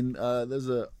gentlemen. There's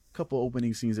a couple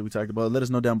opening scenes that we talked about. Let us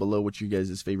know down below what you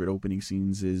guys' favorite opening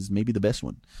scenes is. Maybe the best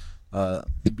one.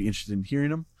 I'd be interested in hearing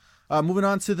them. Moving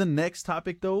on to the next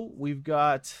topic, though, we've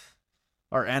got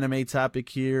our anime topic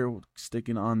here,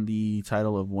 sticking on the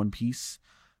title of One Piece.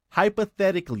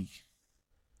 Hypothetically,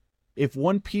 if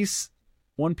One Piece's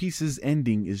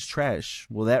ending is trash,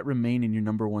 will that remain in your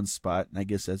number 1 spot? And I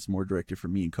guess that's more directed for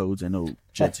me and Codes. I know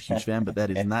Jet's a huge fan, but that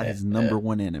is not his number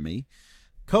 1 anime.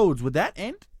 Codes, would that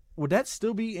end? Would that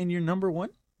still be in your number 1?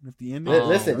 If the ending?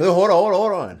 Listen, hold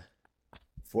on.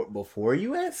 Before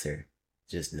you answer,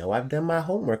 just know I've done my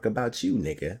homework about you,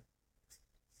 nigga.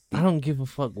 I don't give a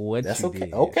fuck what That's you okay.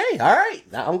 did. Okay, all right.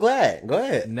 I'm glad. Go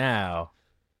ahead. Now,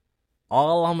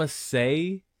 all I'm gonna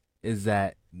say is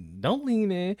that don't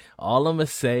lean in. All I'm gonna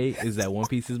say is that One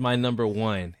Piece is my number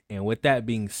 1, and with that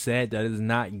being said, that does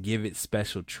not give it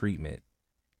special treatment.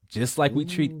 Just like we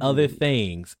treat other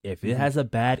things, if it has a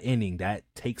bad ending, that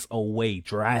takes away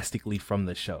drastically from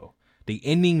the show. The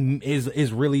ending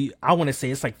is really, I want to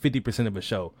say it's like 50% of a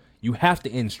show. You have to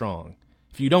end strong.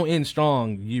 If you don't end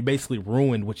strong, you basically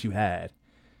ruined what you had.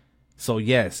 So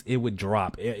yes, it would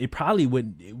drop. It probably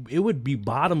would. It would be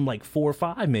bottom like 4 or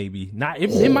 5, maybe. Not.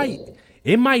 It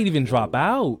It might even drop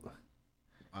out.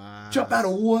 Drop out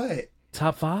of what?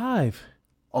 Top 5.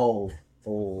 Oh,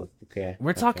 okay.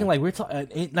 We're talking like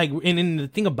and the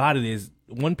thing about it is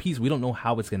One Piece. We don't know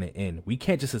how it's gonna end. We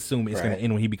can't just assume it's gonna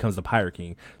end when he becomes the Pirate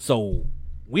King. So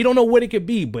we don't know what it could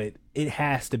be, but it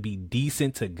has to be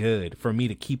decent to good for me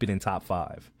to keep it in top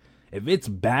 5. If it's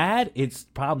bad, it's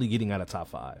probably getting out of top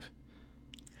 5.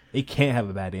 It can't have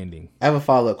a bad ending. I have a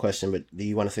follow-up question, but do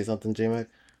you want to say something, J-Mac?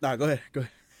 Nah, go ahead. Go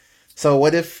ahead. So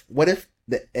what if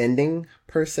the ending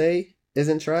per se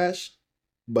isn't trash,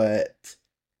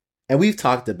 and we've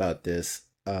talked about this,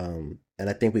 and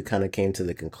I think we kind of came to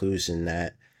the conclusion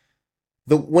that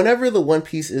whenever the One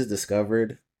Piece is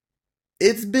discovered,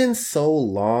 it's been so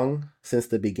long since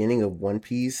the beginning of One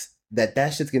Piece that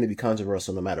shit's going to be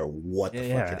controversial no matter what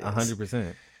the fuck it is.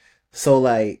 100%. So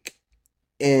like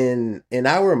in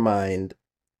our mind,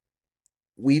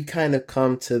 we've kind of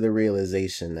come to the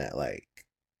realization that like,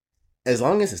 as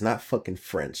long as it's not fucking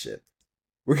friendship,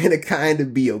 we're going to kind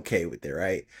of be okay with it,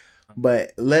 right?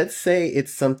 But let's say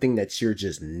it's something that you're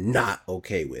just not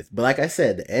okay with. But like I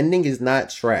said, the ending is not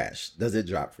trash. Does it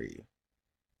drop for you?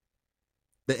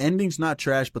 The ending's not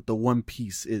trash, but the One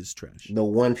Piece is trash. The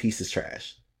One Piece is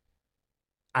trash.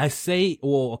 I say,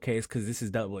 well, okay, it's because this is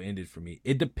double-ended for me.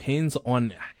 It depends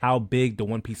on how big the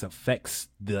One Piece affects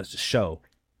the show.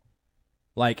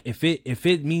 Like, if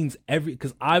it means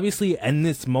because obviously in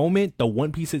this moment, the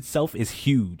One Piece itself is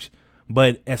huge.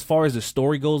 But as far as the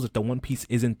story goes, if the One Piece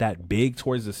isn't that big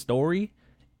towards the story,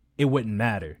 it wouldn't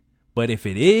matter. But if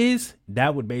it is,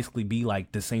 that would basically be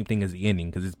like the same thing as the ending,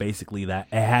 because it's basically that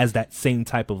it has that same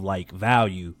type of like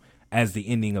value as the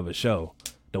ending of a show.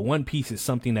 The One Piece is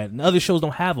something that other shows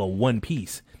don't have a One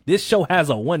Piece. This show has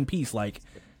a One Piece. Like,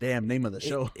 damn name of the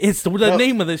show. It's the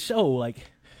name of the show. Like,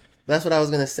 that's what I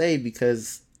was gonna say,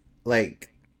 because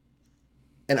like,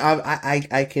 and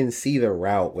I can see the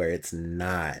route where it's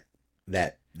not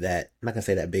that I'm not gonna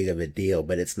say that big of a deal,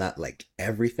 but it's not like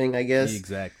everything, I guess.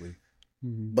 Exactly.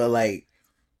 But like,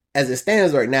 as it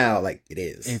stands right now, like it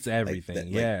is. It's everything. Like,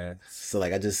 yeah. So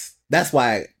like, that's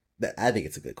why I think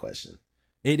it's a good question.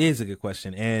 It is a good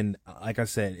question, and like I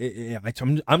said,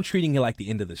 I'm treating it like the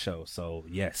end of the show. So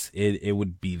yes, it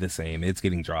would be the same. It's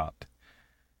getting dropped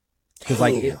because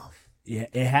like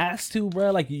it has to, bro.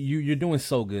 Like you're doing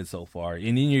so good so far,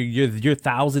 and then you're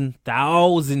thousand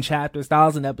chapters,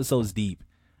 1,000 episodes deep.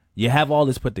 You have all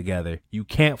this put together. You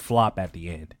can't flop at the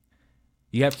end.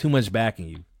 You have too much backing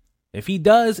you. If he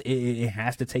does, it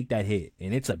has to take that hit,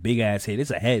 and it's a big ass hit.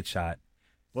 It's a headshot.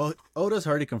 Well, Oda's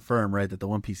already confirmed, right, that the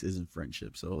One Piece isn't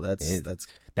friendship. So that's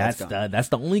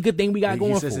the only good thing we got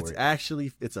going for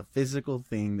it. It's a physical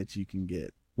thing that you can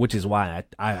get, which is why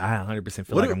I 100%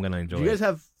 feel like I'm gonna enjoy it. Do you guys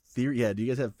have theory? Yeah, do you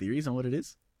guys have theories on what it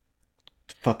is?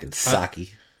 Fucking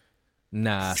Saki.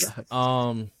 Nah.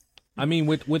 I mean,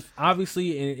 with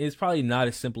obviously, it's probably not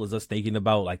as simple as us thinking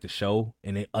about like the show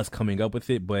and us coming up with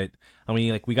it. But I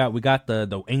mean, like we got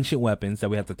the ancient weapons that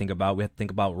we have to think about. We have to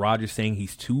think about Roger saying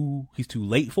he's too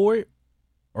late for it,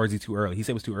 or is he too early? He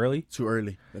said it was too early. Too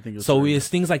early. I think it was so. It's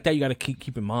things like that you got to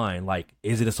keep in mind. Like,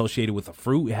 is it associated with a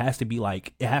fruit? It has to be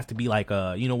like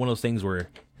one of those things where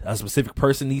a specific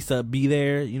person needs to be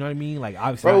there. You know what I mean? Like,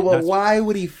 obviously, bro. But why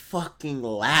would he fucking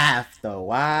laugh though?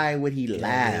 Why would he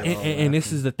laugh? And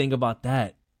this is the thing about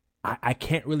that. I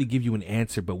can't really give you an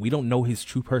answer, but we don't know his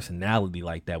true personality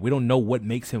like that. We don't know what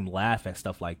makes him laugh at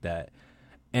stuff like that.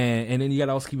 And then you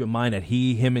gotta also keep in mind that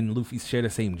him and Luffy share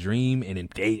the same dream, and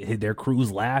then their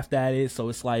crews laughed at it. So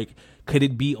it's like, could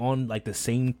it be on like the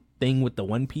same thing with the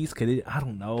One Piece? Could it? I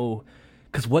don't know.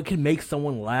 Because what can make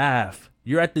someone laugh?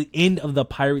 You're at the end of the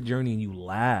pirate journey and you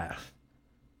laugh.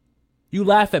 You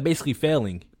laugh at basically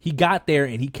failing. He got there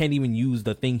and he can't even use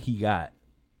the thing he got.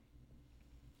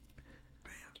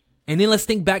 And then let's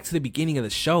think back to the beginning of the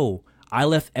show. I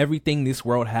left everything this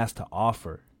world has to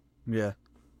offer. Yeah.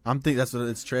 I'm thinking that's what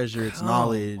it's treasure, it's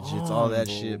knowledge, it's all that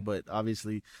shit. But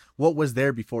obviously, what was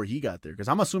there before he got there? Because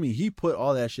I'm assuming he put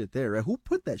all that shit there, right? Who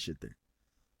put that shit there?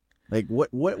 Like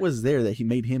what was there that he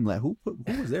made him laugh? Who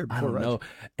was there before? I don't know.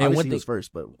 And obviously he was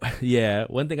first, but yeah,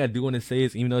 one thing I do want to say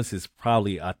is, even though this is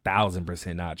probably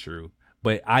 1,000% not true,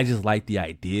 but I just like the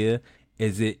idea.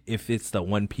 If it's the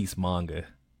One Piece manga?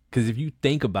 Because if you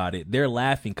think about it, they're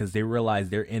laughing because they realize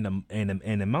they're in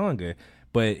a manga,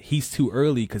 but he's too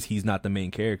early because he's not the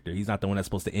main character. He's not the one that's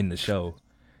supposed to end the show.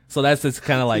 So that's just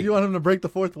kind of like, so you want him to break the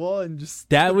fourth wall and just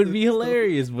that would be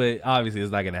hilarious, but obviously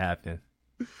it's not gonna happen.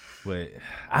 But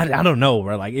I don't know,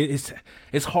 bro. Like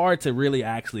it's hard to really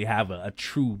actually have a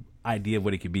true idea of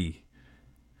what it could be.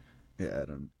 Yeah, I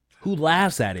don't. Who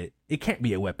laughs at it? It can't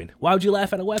be a weapon. Why would you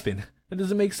laugh at a weapon? That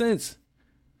doesn't make sense.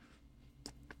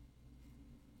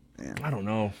 I don't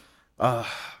know.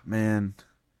 Man.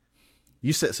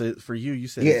 You said, so for you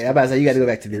said. Yeah, I'm about to say, you got to go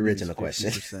back to the original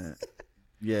question.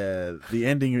 Yeah, the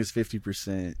ending is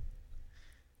 50%.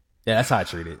 Yeah, that's how I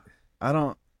treat it.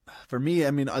 For me,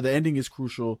 I mean, the ending is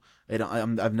crucial.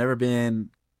 I've never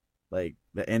been like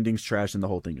the ending's trash and the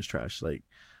whole thing is trash. Like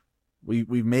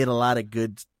we've made a lot of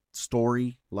good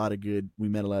story, we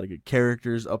met a lot of good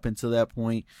characters up until that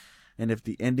point. And if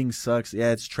the ending sucks,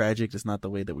 yeah, it's tragic. It's not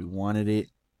the way that we wanted it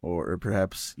or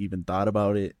perhaps even thought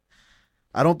about it.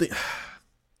 I don't think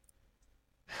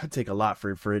it'd take a lot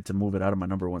for it to move it out of my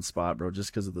number one spot, bro, just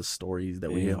because of the stories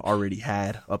that we already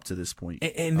had up to this point.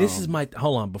 And this is my,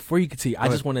 hold on, before you continue, I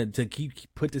just wanted to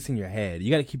put this in your head.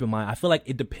 You got to keep in mind, I feel like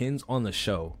it depends on the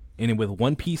show. And with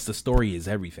One Piece, the story is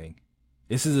everything.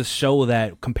 This is a show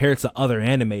that, compared to other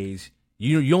animes,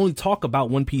 you only talk about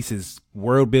One Piece's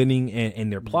world building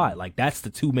and their plot. Like, that's the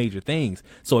two major things.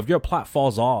 So if your plot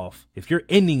falls off, if your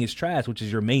ending is trash, which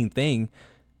is your main thing,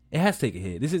 it has to take a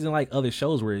hit. This isn't like other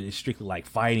shows where it's strictly like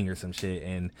fighting or some shit,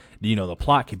 and the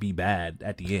plot could be bad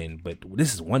at the end. But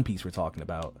this is One Piece we're talking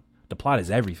about. The plot is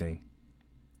everything.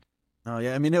 Oh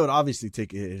yeah, I mean, it would obviously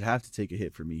take a hit. It'd have to take a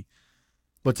hit for me.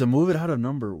 But to move it out of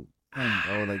number one,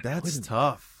 like that's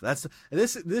tough.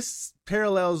 This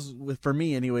parallels for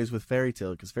me, anyways, with Fairy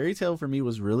Tail, because Fairy Tail for me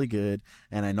was really good,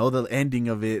 and I know the ending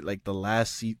of it, like the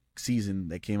last season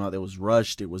that came out, that was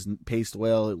rushed. It was paced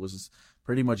well. It was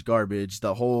pretty much garbage.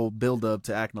 The whole build up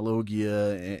to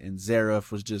Acnologia and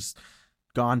Zeref was just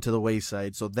gone to the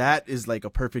wayside. So that is like a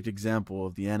perfect example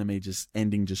of the anime just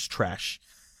ending just trash.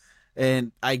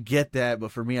 And I get that,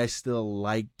 but for me, I still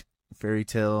liked Fairy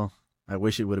Tail. I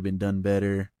wish it would have been done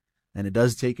better, and it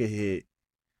does take a hit.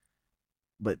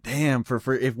 But damn, for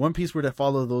if One Piece were to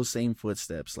follow those same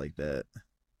footsteps like that,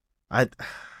 I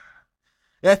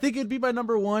think it'd be my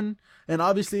number one. And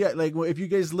obviously, like if you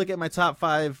guys look at my top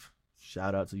 5.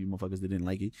 Shout out to you motherfuckers that didn't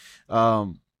like it.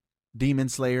 Demon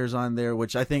Slayer's on there,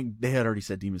 which I think they had already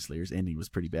said Demon Slayer's ending was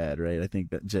pretty bad, right? I think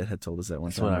that Jet had told us that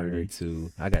one time. That's what I heard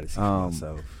too. I got to see for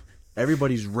myself.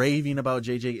 Everybody's raving about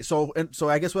JJ. So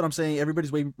I guess what I'm saying,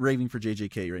 everybody's raving for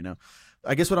JJK right now.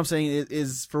 I guess what I'm saying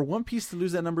is for One Piece to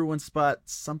lose that number one spot,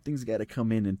 something's got to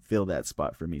come in and fill that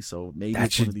spot for me. So maybe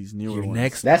it's one of these newer ones.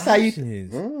 Next That's how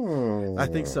you. I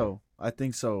think so.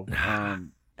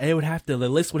 And the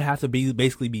list would have to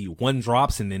basically be one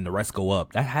drops and then the rest go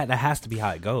up. That has to be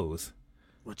how it goes.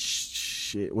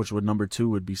 Which would number 2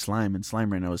 would be Slime, and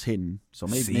Slime right now is hidden. So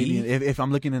maybe if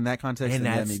I'm looking in that context, and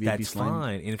then maybe it'd be that's Slime.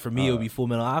 fine. And for me, it would be Full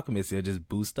Metal Alchemist. It'll just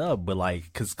boost up, but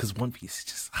like, cause One Piece is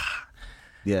just.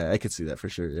 Yeah, I could see that for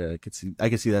sure. Yeah, I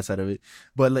could see that side of it.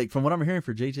 But like from what I'm hearing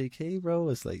for JJK, bro,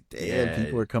 it's like damn,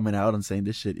 people are coming out and saying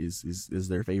this shit is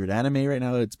their favorite anime right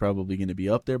now. It's probably going to be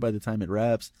up there by the time it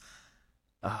wraps.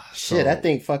 Shit, I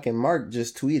think fucking Mark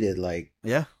just tweeted like,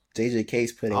 yeah,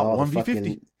 JJK's putting all the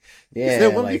fucking,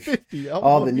 yeah, like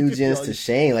all the new gens to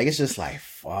shame. Like it's just like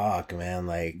fuck, man,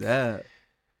 like that.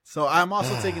 So I'm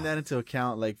also taking that into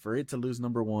account. Like for it to lose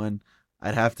number one,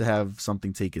 I'd have to have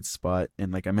something take its spot.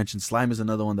 And like I mentioned, Slime is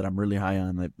another one that I'm really high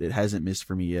on. Like, it hasn't missed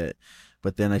for me yet.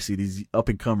 But then I see these up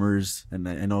and comers, and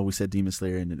I know we said Demon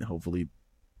Slayer, and then hopefully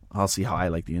I'll see how I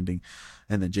like the ending.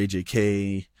 And then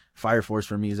JJK. Fire Force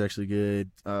for me is actually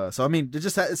good. So I mean,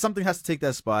 something has to take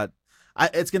that spot.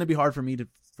 It's gonna be hard for me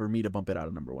to bump it out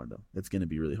of number one though. It's gonna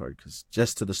be really hard because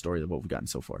just to the story of what we've gotten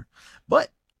so far. But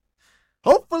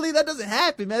hopefully that doesn't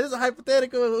happen, man. This is a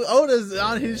hypothetical. Oda's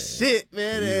on his shit,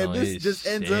 man, and this just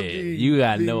ends up being you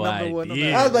got the no number one.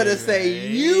 idea. I was about to say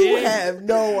you have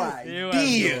no idea.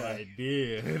 You have no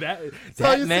idea.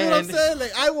 So you see what I'm saying?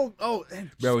 Like I won't. Oh,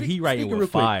 bro, he writing with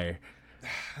fire.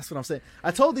 That's what I'm saying.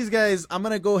 I told these guys I'm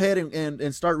gonna go ahead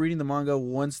and start reading the manga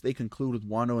once they conclude with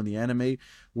Wano and the anime,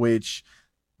 which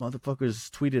motherfuckers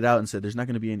tweeted out and said there's not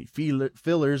gonna be any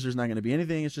fillers. There's not gonna be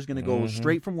anything. It's just gonna go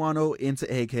straight from Wano into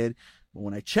Egghead. But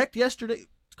when I checked yesterday,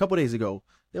 a couple days ago,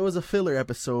 there was a filler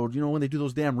episode. You know when they do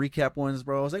those damn recap ones,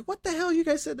 bro. I was like, what the hell? You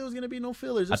guys said there was gonna be no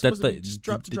fillers. It's supposed to be just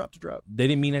drop to drop. They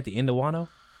didn't mean at the end of Wano.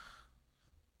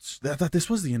 I thought this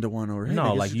was the end of Wano, right?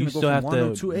 No, like you still have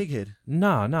to Egghead.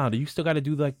 No, you still got to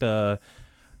do like the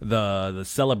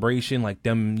celebration, like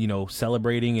them,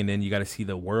 celebrating, and then you got to see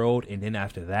the world, and then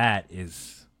after that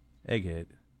is Egghead.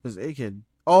 Is Egghead?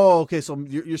 Oh, okay. So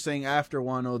you're saying after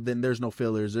Wano, then there's no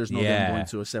fillers. There's no them going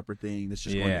to a separate thing. That's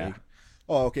just going to Egghead.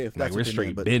 Oh, okay. If that's like we're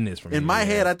straight business from in my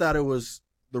head, I thought it was.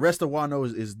 The rest of Wano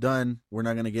is done. We're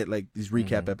not going to get like these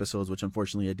recap episodes, which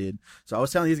unfortunately I did. So I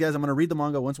was telling these guys I'm going to read the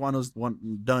manga once Wano's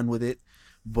done with it.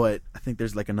 But I think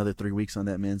there's like another 3 weeks on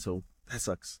that, man. So that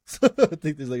sucks. I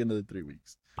think there's like another 3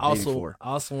 weeks. I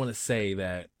also want to say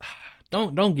that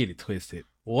don't get it twisted.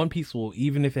 One Piece will,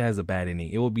 even if it has a bad ending,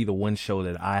 it will be the one show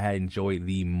that I had enjoyed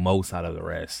the most out of the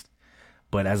rest.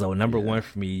 But as a number one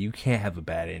for me, you can't have a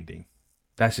bad ending.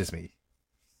 That's just me.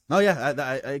 Oh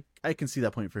yeah, I can see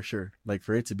that point for sure. Like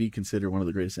for it to be considered one of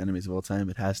the greatest animes of all time,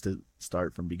 it has to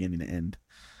start from beginning to end.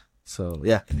 So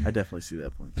yeah, I definitely see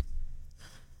that point.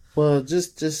 Well,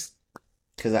 just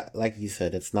because, like you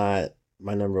said, it's not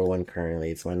my number one currently.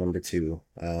 It's my number two.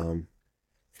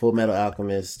 Full Metal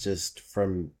Alchemist, just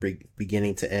from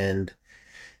beginning to end,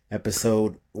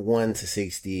 episode 1 to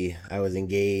 60, I was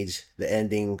engaged. The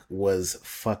ending was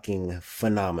fucking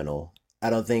phenomenal.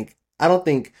 I don't think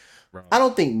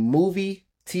movie,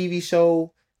 TV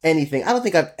show, anything. I don't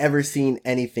think I've ever seen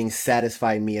anything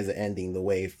satisfy me as an ending the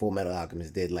way Full Metal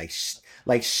Alchemist did. Like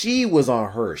she was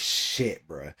on her shit,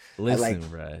 bruh. Listen,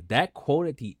 bruh, that quote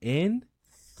at the end,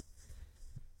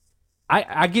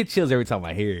 I get chills every time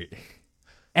I hear it.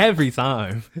 Every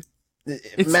time.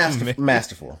 It's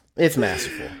masterful. It's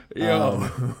masterful.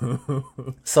 Yo.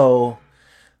 So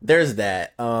there's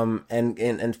that.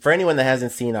 And for anyone that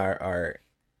hasn't seen our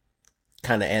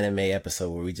kind of anime episode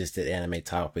where we just did anime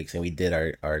topics and we did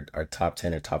our top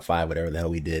 10 or top 5, whatever the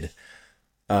hell we did.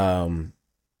 I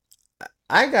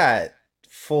got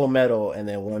Full Metal and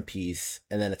then One Piece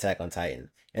and then Attack on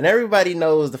Titan. And everybody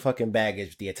knows the fucking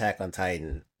baggage with the Attack on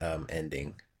Titan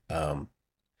ending.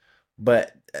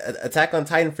 But Attack on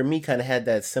Titan for me kind of had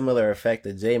that similar effect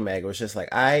to J-Mag, where it's just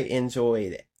like I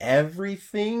enjoyed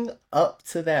everything up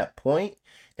to that point.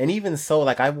 And even so,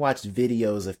 like I've watched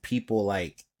videos of people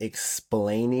like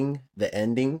explaining the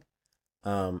ending.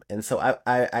 And so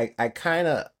I kind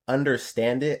of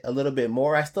understand it a little bit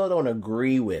more. I still don't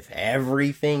agree with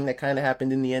everything that kind of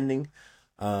happened in the ending.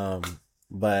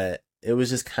 But it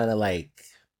was just kind of like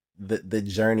the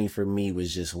journey for me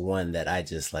was just one that I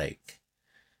just like,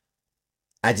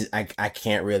 I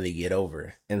can't really get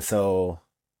over. And so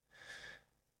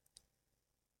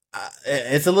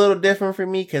it's a little different for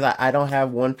me because I don't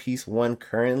have One Piece 1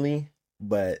 currently,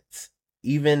 but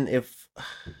even if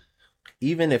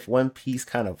One Piece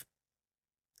kind of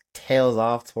tails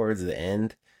off towards the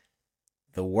end,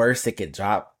 the worst it could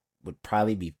drop would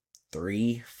probably be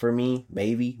 3 for me,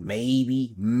 maybe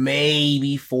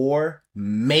 4,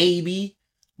 maybe.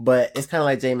 But it's kind of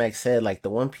like J-Max said, like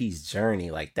the One Piece journey,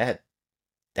 like that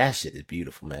shit is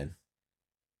beautiful, man.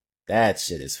 That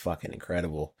shit is fucking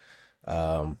incredible.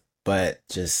 But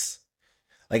just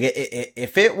like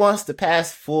if it wants to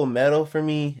pass Full Metal for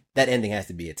me, that ending has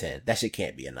to be a 10. That shit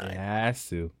can't be a 9. It has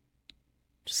to.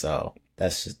 So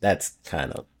that's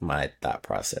kind of my thought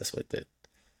process with it.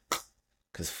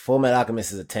 Because Full Metal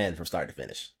Alchemist is a 10 from start to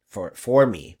finish for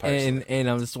me personally. And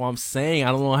that's what I'm saying.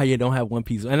 I don't know how you don't have One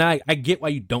Piece, and I get why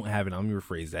you don't have it. Let me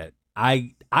rephrase that.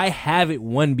 I have it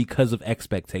 1 because of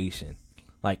expectation.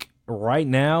 Like right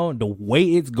now, the way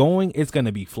it's going, it's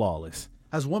gonna be flawless.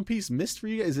 Has One Piece missed for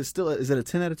you guys? Is it a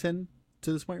 10 out of 10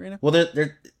 to this point right now? Well,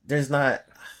 there's not.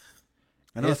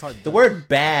 I know it's hard. The word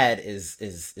bad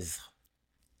is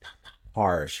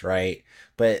harsh, right?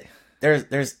 But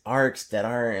there's arcs that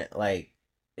aren't like.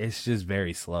 It's just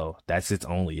very slow. That's its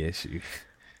only issue.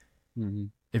 Mm-hmm.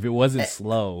 If it wasn't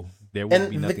slow, there wouldn't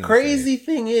be nothing. And the crazy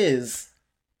thing is,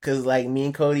 because like me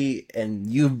and Cody, and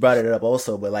you brought it up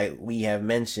also, but like we have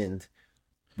mentioned,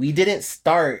 we didn't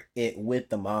start it with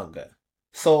the manga.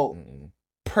 So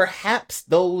perhaps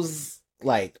those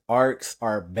like arcs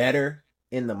are better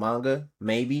in the manga,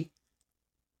 maybe.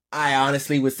 I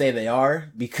honestly would say they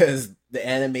are, because the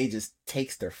anime just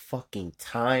takes their fucking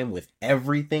time with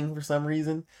everything for some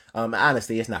reason.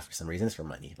 Honestly, it's not for some reason, it's for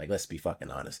money. Like, let's be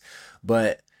fucking honest.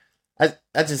 But I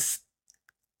just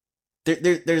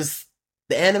there's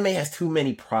the anime has too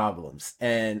many problems.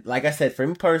 And like I said, for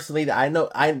me personally, I know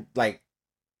a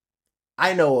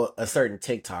certain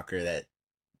TikToker that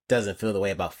doesn't feel the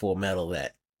way about Full Metal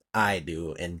that I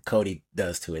do, and Cody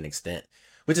does to an extent,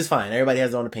 which is fine. Everybody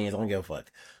has their own opinions. I don't give a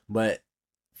fuck. But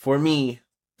for me,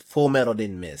 Full Metal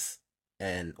didn't miss,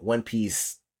 and One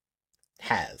Piece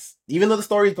has. Even though the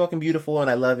story is fucking beautiful and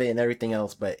I love it and everything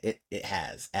else, but it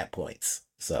has at points.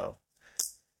 So,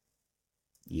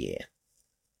 yeah.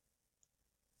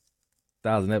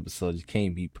 1,000 episodes, you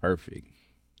can't be perfect.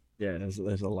 Yeah, there's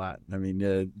a lot. I mean,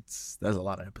 there's a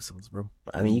lot of episodes, bro.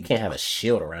 I mean, you can't have a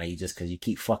shield around you just because you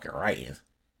keep fucking writing.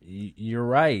 You're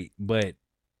right, but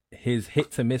his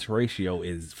hit to miss ratio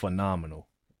is phenomenal.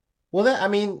 Well,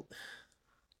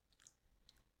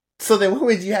 so then what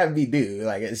would you have me do?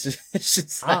 Like, it's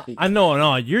just like... I know,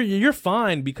 no, you're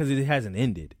fine because it hasn't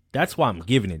ended. That's why I'm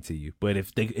giving it to you. But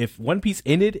if One Piece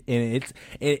ended and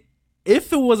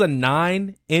if it was a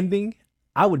 9 ending,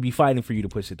 I would be fighting for you to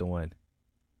push it to 1.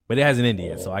 But it hasn't ended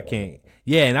yet, so I can't.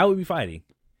 Yeah, and I would be fighting.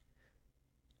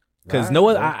 Because Right, no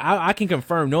other, bro. I can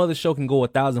confirm no other show can go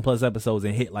 1,000+ episodes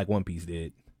and hit like One Piece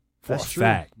did. For That's a true.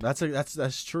 fact.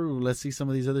 That's true. Let's see some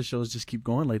of these other shows just keep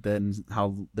going like that and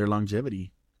how their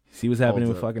longevity. See what's happening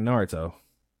with Holds fucking Naruto.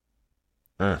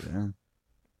 Yeah.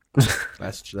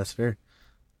 That's fair.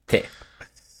 Okay.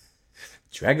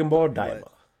 Dragon Ball Daima.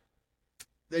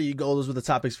 There you go. Those were the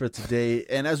topics for today.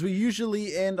 And as we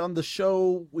usually end on the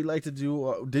show, we like to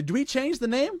do. Did we change the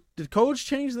name? Did Coach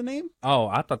change the name? Oh,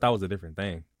 I thought that was a different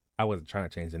thing. I wasn't trying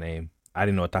to change the name. I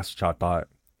didn't know if that's what y'all thought.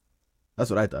 That's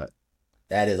what I thought.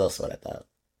 That is also what I thought.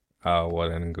 Oh, well,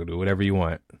 then go do whatever you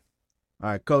want. All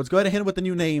right, Coach, go ahead and hit him with the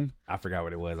new name. I forgot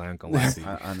what it was. I ain't gonna lie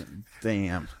to you.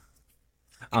 Damn.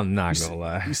 I'm not gonna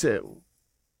lie. You said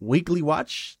weekly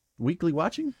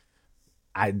watching?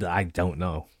 I don't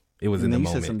know. It was And in the then you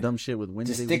moment. said some dumb shit with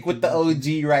Wednesday. Just stick weekly with the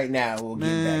watching. OG right now. We'll get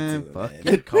Man, back to it.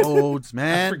 fucking Man. codes, I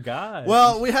man. forgot.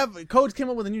 Well, we have Coach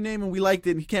came up with a new name and we liked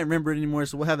it and he can't remember it anymore,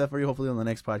 so we'll have that for you hopefully on the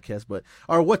next podcast. But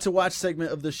our what to watch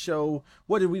segment of the show,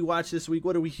 what did we watch this week?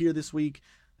 What did we hear this week?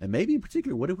 And maybe in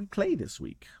particular, what did we play this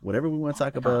week? Whatever we want to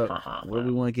talk about, what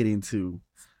we want to get into.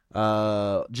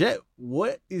 Jet,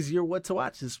 what is your what to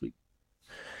watch this week?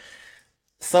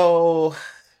 So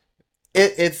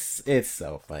it's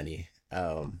so funny.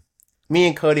 Me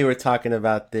and Cody were talking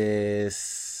about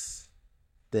this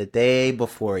the day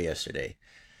before yesterday.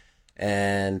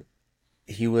 And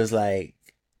he was like,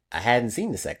 I hadn't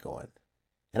seen the second one.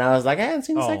 And I was like, I hadn't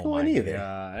seen the second one either.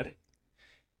 God.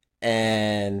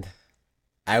 And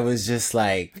I was just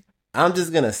like, I'm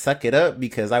just gonna suck it up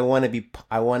because I want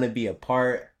to be a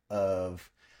part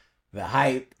of the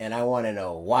hype, and I want to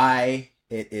know why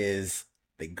it is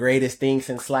the greatest thing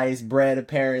since sliced bread,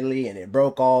 apparently, and it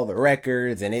broke all the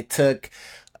records, and it took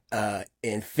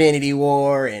Infinity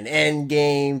War and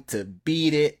Endgame to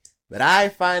beat it. But I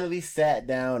finally sat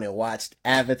down and watched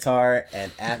Avatar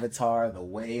and Avatar: The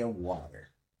Way of Water.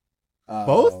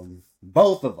 Both?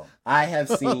 Both of them. I have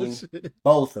seen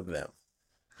both of them.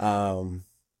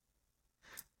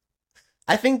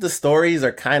 I think the stories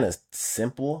are kind of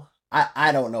simple.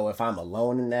 I don't know if I'm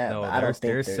alone in that, No, but I don't think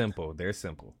they're simple. They're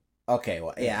simple. Okay,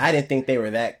 well, yeah, I didn't think they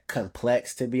were that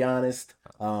complex, to be honest.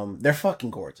 They're fucking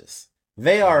gorgeous.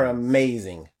 They are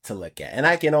amazing to look at, and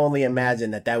I can only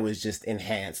imagine that was just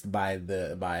enhanced by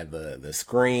the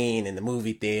screen and the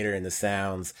movie theater and the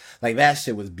sounds. Like, that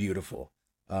shit was beautiful.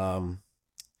 The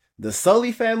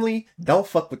Sully family, don't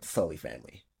fuck with the Sully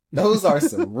family. Those are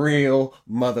some real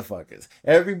motherfuckers.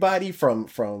 Everybody from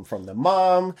the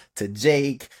mom to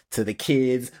Jake to the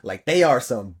kids, like, they are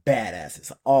some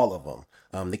badasses, all of them.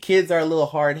 The kids are a little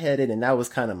hard-headed, and that was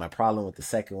kind of my problem with the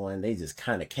second one. They just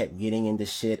kind of kept getting into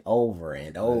shit over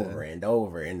and over and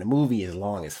over, and the movie is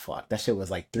long as fuck. That shit was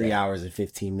like 3 hours and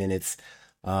 15 minutes.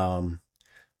 But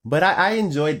I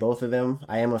enjoyed both of them.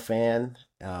 I am a fan.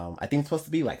 I think it's supposed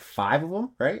to be like 5 of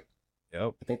them, right?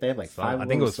 Yep. I think they have like 5 I of think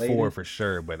them it was slated. 4 for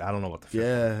sure, but I don't know what the fifth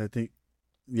Yeah, I think.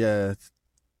 Yeah,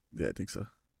 I think so.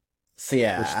 So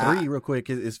yeah, Which 3 real quick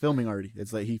is filming already.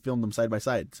 It's like he filmed them side by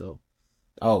side. So.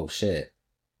 Oh shit.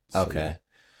 Okay. Yeah.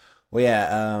 Well,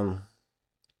 yeah.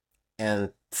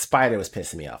 And Spider was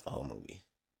pissing me off the whole movie.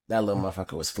 That little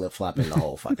motherfucker was flip flopping the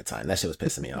whole fucking time. That shit was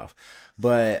pissing me off.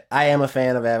 But I am a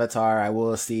fan of Avatar. I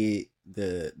will see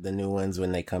the new ones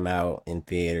when they come out in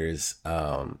theaters.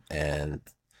 And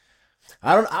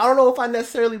I don't know if I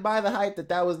necessarily buy the hype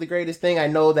that was the greatest thing. I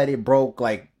know that it broke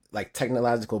like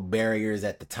technological barriers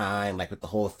at the time, like with the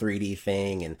whole 3D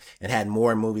thing, and had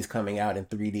more movies coming out in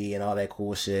 3D and all that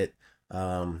cool shit.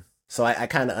 So I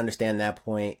kind of understand that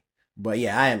point. But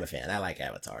yeah, I am a fan. I like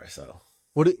Avatar. So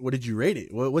What did you rate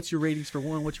it? What's your ratings for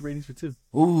 1? What's your ratings for 2?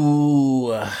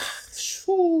 ooh,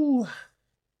 shoo.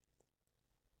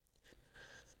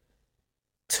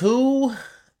 2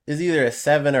 is either a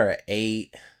 7 or an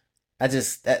 8. I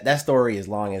just that story is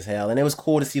long as hell, and it was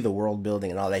cool to see the world building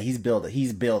and all that. He's built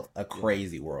a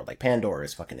crazy world. Like, Pandora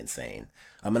is fucking insane.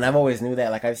 And I've always knew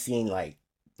that. Like, I've seen like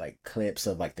clips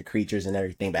of like the creatures and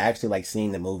everything, but actually like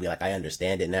seeing the movie, like, I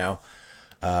understand it now.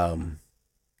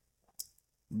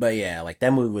 But yeah, like,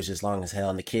 that movie was just long as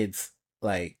hell, and the kids,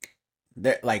 like,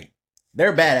 they're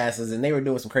badasses, and they were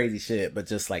doing some crazy shit, but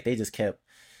just like they just kept.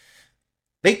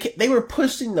 They were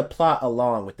pushing the plot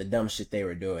along with the dumb shit they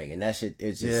were doing, and that shit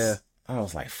is just. Yeah. I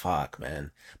was like, fuck, man.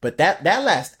 But that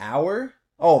last hour,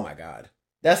 oh my god,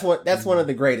 that's one of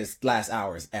the greatest last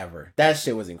hours ever. That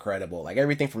shit was incredible. Like,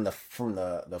 everything from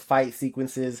the fight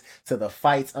sequences to the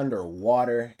fights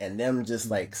underwater, and them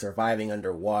just like surviving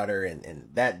underwater, and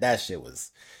that shit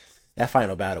was, that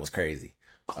final battle was crazy.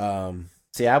 So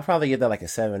yeah, I'll probably give that like a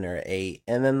 7 or an 8.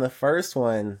 And then the first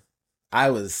one, I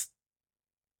was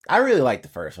I really like the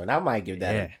first one. I might give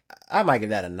that. Yeah. I might give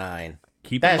that a 9.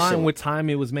 Keep That in mind shit- what time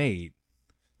it was made.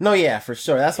 No, yeah, for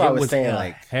sure. That's why I It was saying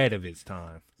ahead of its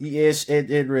time.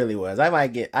 it really was. I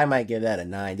might give that a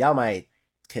 9. Y'all might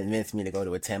convince me to go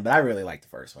to a 10, but I really like the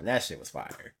first one. That shit was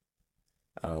fire.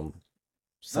 So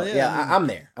Oh, yeah, yeah, I mean, I'm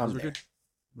there. I'm those were there. good.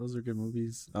 Those are good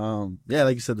movies. Yeah,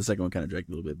 like you said, the second one kind of dragged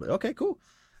a little bit, but okay, cool.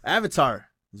 Avatar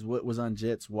is what was on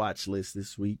Jet's watch list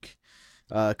this week.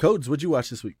 Codes, what'd you watch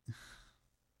this week?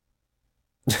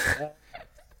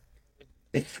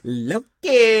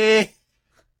 Loki.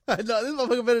 I know this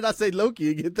motherfucker better not say Loki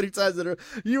again 3 times in a row.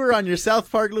 You were on your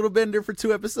South Park little bender for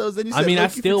 2 episodes, then you said I mean, I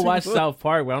Loki for still 2 watch more. South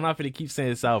Park, but I'm not gonna keep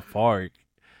saying South Park.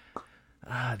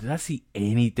 Did I see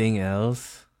anything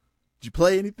else? Did you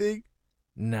play anything?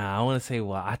 Nah, I want to say,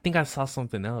 well, I think I saw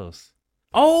something else.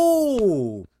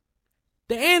 Oh,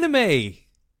 the anime.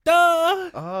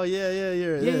 Duh. Oh yeah.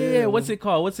 Yeah. What's it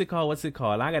called?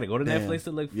 I gotta go to Damn. Netflix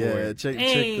to look for Yeah, it. check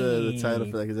the title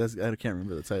Dang. for that because I can't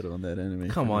remember the title on that anime.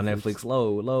 Come on, Netflix.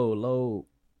 Load.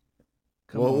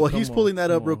 Come Well, on, he's come pulling on,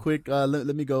 that up come real on. quick.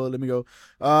 Let me go.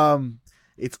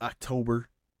 It's October.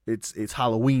 It's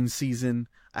Halloween season.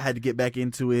 I had to get back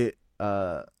into it.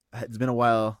 It's been a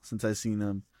while since I've seen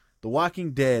them. The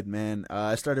Walking Dead, man.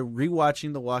 I started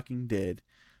rewatching The Walking Dead,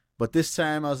 but this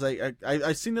time I was like,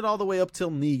 I seen it all the way up till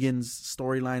Negan's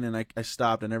storyline, and I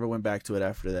stopped. I never went back to it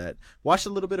after that. Watched a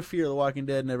little bit of Fear of the Walking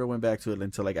Dead, never went back to it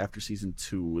until like after season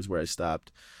 2 was where I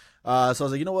stopped. So I was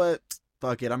like, you know what?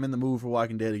 Fuck it, I'm in the mood for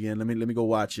Walking Dead again. Let me go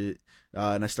watch it.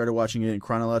 And I started watching it in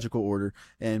chronological order.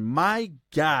 And my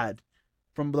God,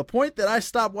 from the point that I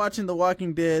stopped watching The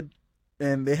Walking Dead,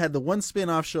 and they had the one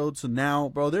spin-off show to now,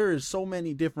 bro, there is so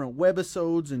many different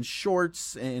webisodes and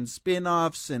shorts and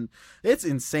spin-offs, and it's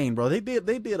insane, bro. They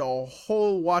did a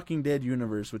whole Walking Dead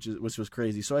universe, which was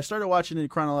crazy. So I started watching it in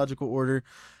chronological order,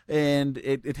 and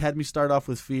it had me start off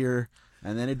with Fear.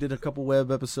 And then it did a couple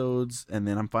web episodes, and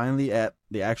then I'm finally at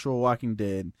the actual Walking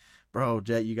Dead. Bro,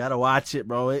 Jet, you gotta watch it,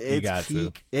 bro. It's got to.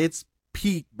 peak. It's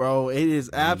peak, bro. It is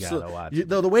gotta absolutely. watch it.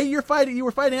 The way you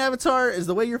were fighting Avatar is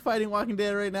the way you're fighting Walking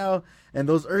Dead right now. And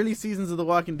those early seasons of The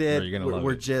Walking Dead Bro, you're gonna love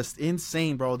were it. just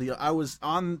insane, bro. I was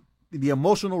on the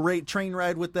emotional train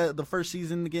ride with the first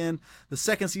season again. The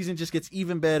second season just gets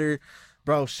even better.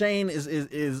 Bro, Shane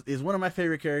is one of my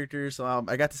favorite characters. So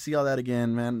I got to see all that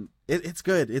again, man. It's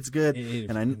good. It's good.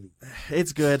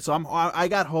 It's good. So I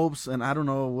got hopes, and I don't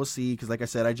know. We'll see. Because like I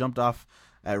said, I jumped off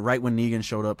right when Negan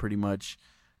showed up, pretty much.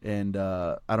 And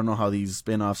I don't know how these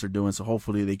spin-offs are doing. So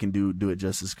hopefully they can do it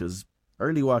justice. Because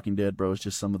early Walking Dead, bro, is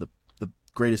just some of the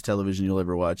greatest television you'll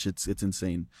ever watch. It's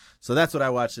insane. So that's what I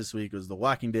watched this week, was the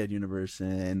Walking Dead universe,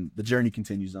 and the journey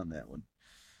continues on that one.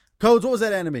 Codes, what was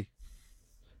that anime?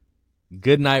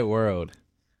 Good Night World.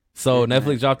 So Good Netflix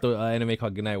Night. dropped the anime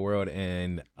called Good Night World,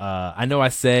 and I know I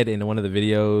said in one of the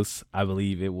videos, I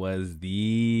believe it was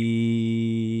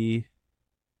the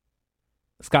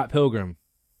Scott Pilgrim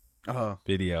Oh,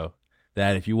 video,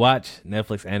 that if you watch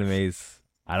Netflix animes,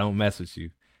 I don't mess with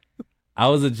you. I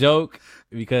was a joke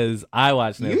because I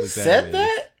watch Netflix You said animes.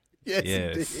 that? yes,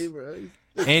 Yes. it did, bro.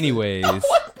 Anyways, What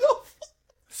the fuck?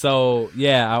 so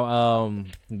yeah,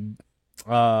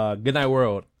 Good Night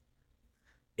World.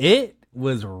 It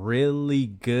was really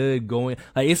good going.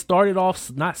 Like, it started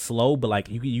off not slow, but like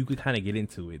you could kind of get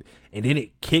into it, and then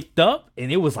it kicked up,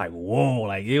 and it was like, whoa,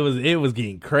 like it was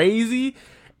getting crazy.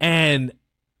 And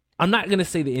I'm not gonna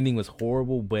say the ending was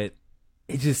horrible, but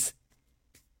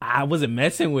I wasn't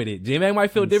messing with it. J-Mac might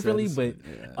feel differently, but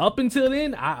Yeah. up until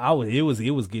then, it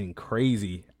was getting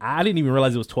crazy. I didn't even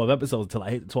realize it was 12 episodes until I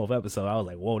hit the 12th episode. I was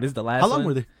like, whoa, this is the last How long one?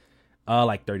 were they?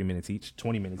 Like 30 minutes each,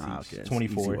 20 minutes Ah, each, okay. It's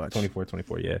 24, easy watch.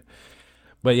 24, yeah.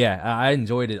 But yeah, I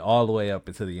enjoyed it all the way up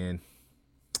until the end.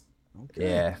 Okay.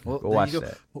 Yeah, Well, go there watch you go.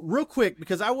 that. Real quick,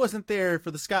 because I wasn't there for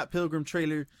the Scott Pilgrim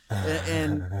trailer,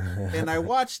 and I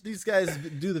watched these guys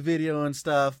do the video and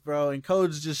stuff, bro. And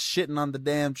Code's just shitting on the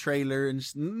damn trailer, and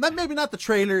maybe not the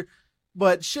trailer,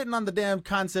 but shitting on the damn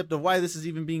concept of why this is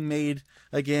even being made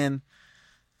again.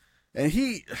 And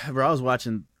bro, I was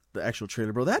watching the actual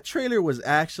trailer, bro. That trailer was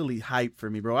actually hype for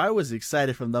me, bro. I was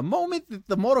excited from the moment that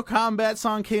the Mortal Kombat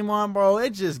song came on, bro.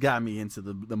 It just got me into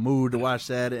the mood to watch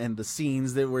that, and the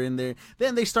scenes that were in there.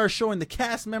 Then they start showing the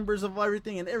cast members of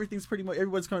everything, and everything's pretty much,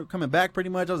 everyone's coming back pretty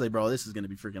much. I was like, bro, this is gonna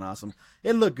be freaking awesome.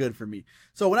 It looked good for me.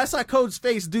 So when I saw Code's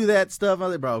face do that stuff, I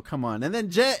was like, bro, come on. And then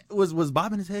Jet was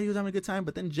bobbing his head. He was having a good time,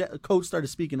 but then Code started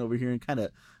speaking over here and kind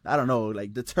of, I don't know,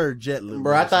 like deterred Jet a little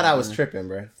Bro, bit. I thought I was tripping,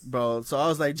 bro. So I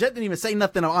was like, Jet didn't even say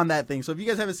nothing on that thing. So if you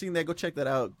guys haven't seen that, go check that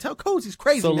out. Tell Codes he's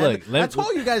crazy, So man. look, I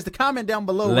told you guys to comment down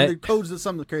below when Codes does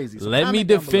something crazy. So Let me comment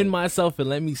down defend below. myself and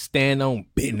let me stand on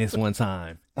business one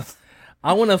time.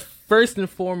 I want to first and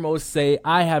foremost say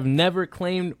I have never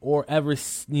claimed or ever,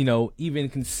 even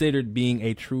considered being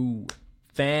a true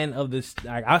fan of this.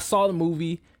 I saw the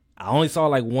movie. I only saw it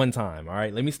like one time. All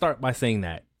right. Let me start by saying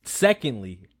that.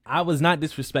 Secondly, I was not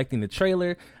disrespecting the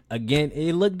trailer. Again,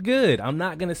 it looked good. I'm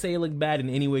not going to say it looked bad in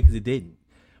any way because it didn't.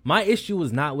 My issue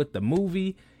was not with the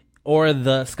movie or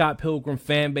the Scott Pilgrim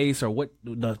fan base or what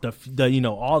the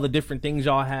all the different things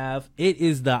y'all have. It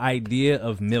is the idea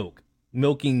of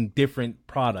milking different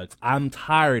products. I'm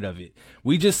tired of it.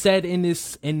 We just said in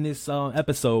this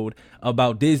episode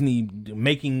about Disney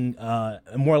making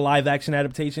more live action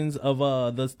adaptations of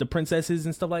the princesses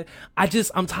and stuff like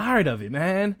that. I'm tired of it,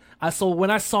 man. So when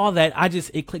I saw that,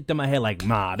 it clicked in my head like,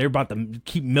 they're about to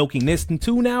keep milking this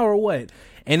too now or what?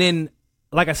 And then,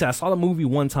 like I said, I saw the movie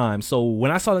one time. So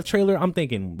when I saw the trailer, I'm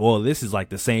thinking, well, this is like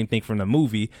the same thing from the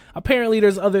movie. Apparently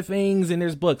there's other things and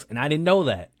there's books, and I didn't know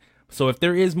that. So if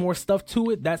there is more stuff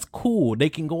to it, that's cool. They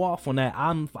can go off on that.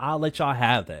 I'll let y'all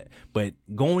have that. But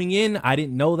going in, I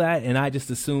didn't know that, and I just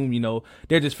assumed,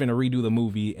 they're just finna redo the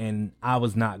movie, and I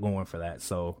was not going for that.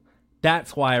 So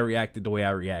that's why I reacted the way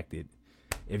I reacted.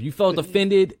 If you felt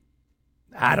offended,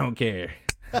 I don't care.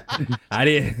 I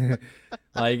didn't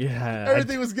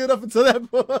everything was good up until that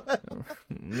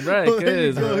point. Right,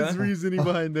 his reasoning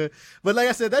behind that. But like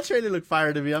I said, that trailer looked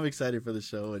fire to me. I'm excited for the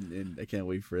show, and I can't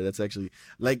wait for it. That's actually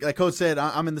like Coach said,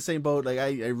 I'm in the same boat. Like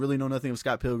I really know nothing of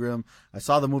Scott Pilgrim. I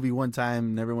saw the movie one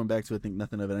time, never went back to it, think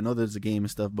nothing of it. I know there's a game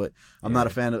and stuff, but I'm not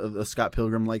a fan of Scott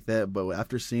Pilgrim like that. But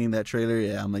after seeing that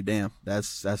trailer, I'm like, damn,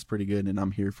 that's pretty good, and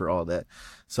I'm here for all that.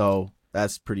 So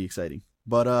that's pretty exciting.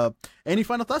 But any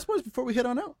final thoughts, boys, before we head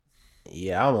on out?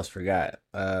 Yeah, I almost forgot.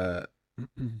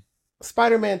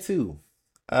 Spider-Man 2.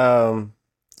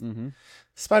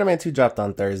 Spider-Man 2 dropped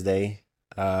on Thursday.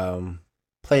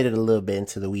 Played it a little bit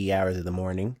into the wee hours of the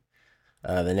morning.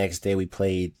 The next day we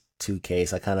played 2K,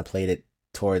 so I kind of played it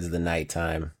towards the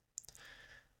nighttime.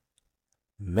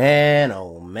 Man,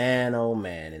 oh man, oh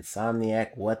man.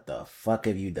 Insomniac, what the fuck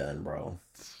have you done, bro?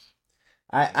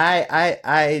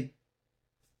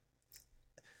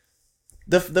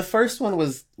 The first one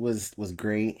was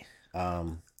great.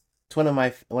 It's one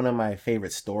of my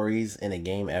favorite stories in a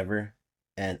game ever,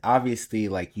 and obviously,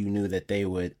 like, you knew that they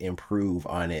would improve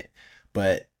on it,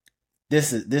 but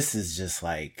this is just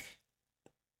like,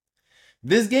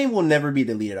 this game will never be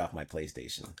deleted off my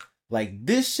PlayStation. Like,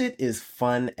 this shit is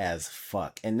fun as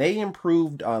fuck, and they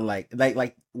improved on like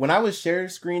when I was share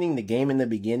screening the game in the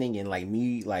beginning and like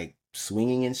me like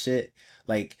swinging and shit.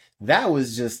 Like, that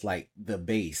was just like the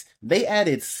base. They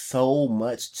added so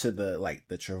much to the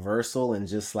traversal and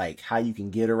just like how you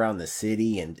can get around the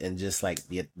city and just like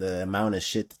the amount of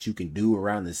shit that you can do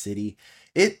around the city.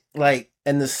 It like,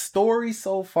 and the story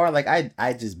so far, like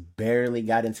I just barely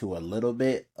got into a little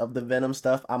bit of the Venom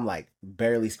stuff. I'm like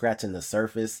barely scratching the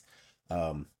surface.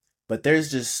 But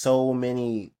there's just so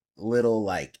many little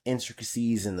like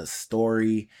intricacies in the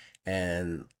story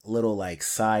and little like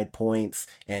side points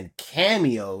and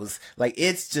cameos. Like,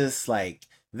 it's just like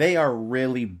they are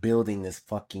really building this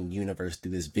fucking universe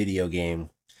through this video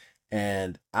game,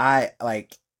 and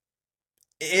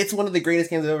it's one of the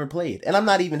greatest games I've ever played, and I'm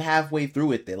not even halfway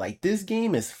through it. Like, this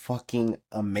game is fucking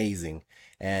amazing,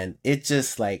 and it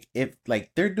just like, if like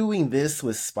they're doing this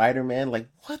with Spider-Man, like,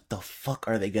 what the fuck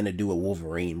are they gonna do with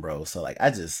Wolverine, bro? So like,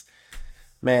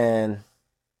 man,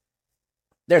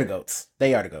 they're the GOATs.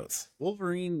 They are the GOATs.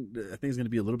 Wolverine, I think, is going to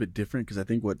be a little bit different because I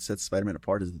think what sets Spider-Man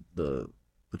apart is the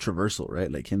traversal,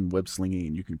 right? Like him web slinging,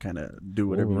 and you can kind of do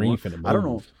whatever you want. I don't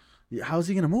know. How's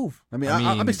he going to move? I mean,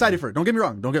 I'm excited for it. Don't get me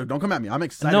wrong. Don't come at me. I'm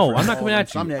excited. No, I'm not coming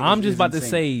at you. I'm just about to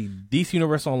say DC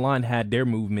Universe Online had their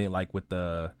movement like with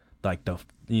the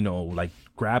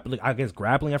grappling. I guess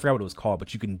grappling. I forgot what it was called,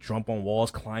 but you can jump on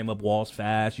walls, climb up walls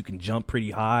fast. You can jump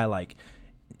pretty high. Like,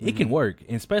 it can work,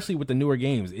 and especially with the newer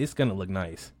games, it's gonna look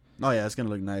nice. Oh yeah, it's gonna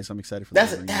look nice. I'm excited for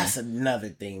that. That's another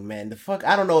thing, man. The fuck,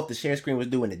 I don't know if the share screen was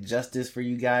doing it justice for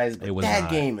you guys, but that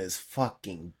game is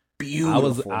fucking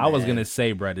beautiful. I was gonna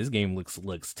say, bro, this game looks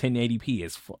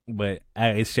 1080p but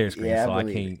it's share screen, so I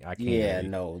can't. Yeah, really.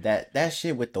 No, that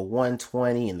shit with the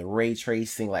 120 and the ray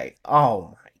tracing, like, oh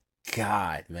my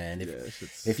God, man.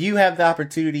 If you have the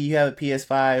opportunity, you have a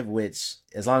PS5, which,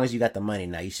 as long as you got the money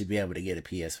now, you should be able to get a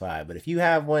PS5. But if you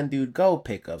have one, dude, go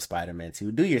pick up Spider-Man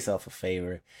 2. Do yourself a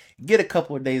favor. Get a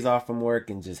couple of days off from work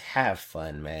and just have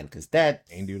fun, man. Because that...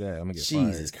 Ain't do that. I'm going to get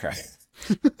Jesus Christ.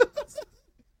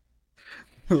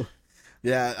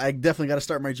 Yeah, I definitely got to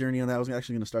start my journey on that. I was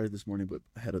actually going to start it this morning, but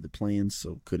I had other plans,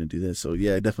 so couldn't do this. So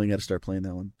yeah, I definitely got to start playing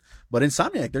that one. But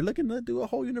Insomniac, they're looking to do a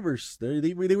whole universe.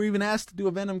 They were even asked to do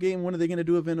a Venom game. When are they going to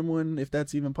do a Venom one, if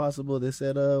that's even possible? They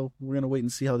said, we're going to wait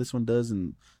and see how this one does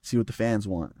and see what the fans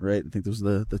want, right? I think those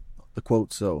was the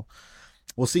quote. So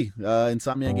we'll see.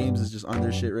 Insomniac Games is just on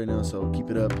their shit right now, so keep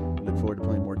it up. Look forward to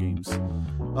playing more games.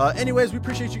 Anyways, we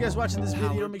appreciate you guys watching this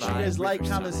video. Make sure you guys like,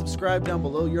 comment, subscribe down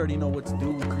below. You already know what to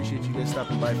do. We appreciate you guys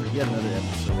stopping by for yet another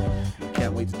episode. We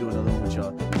can't wait to do another one with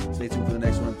y'all. Stay tuned for the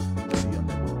next one. We'll see you on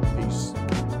there. Peace.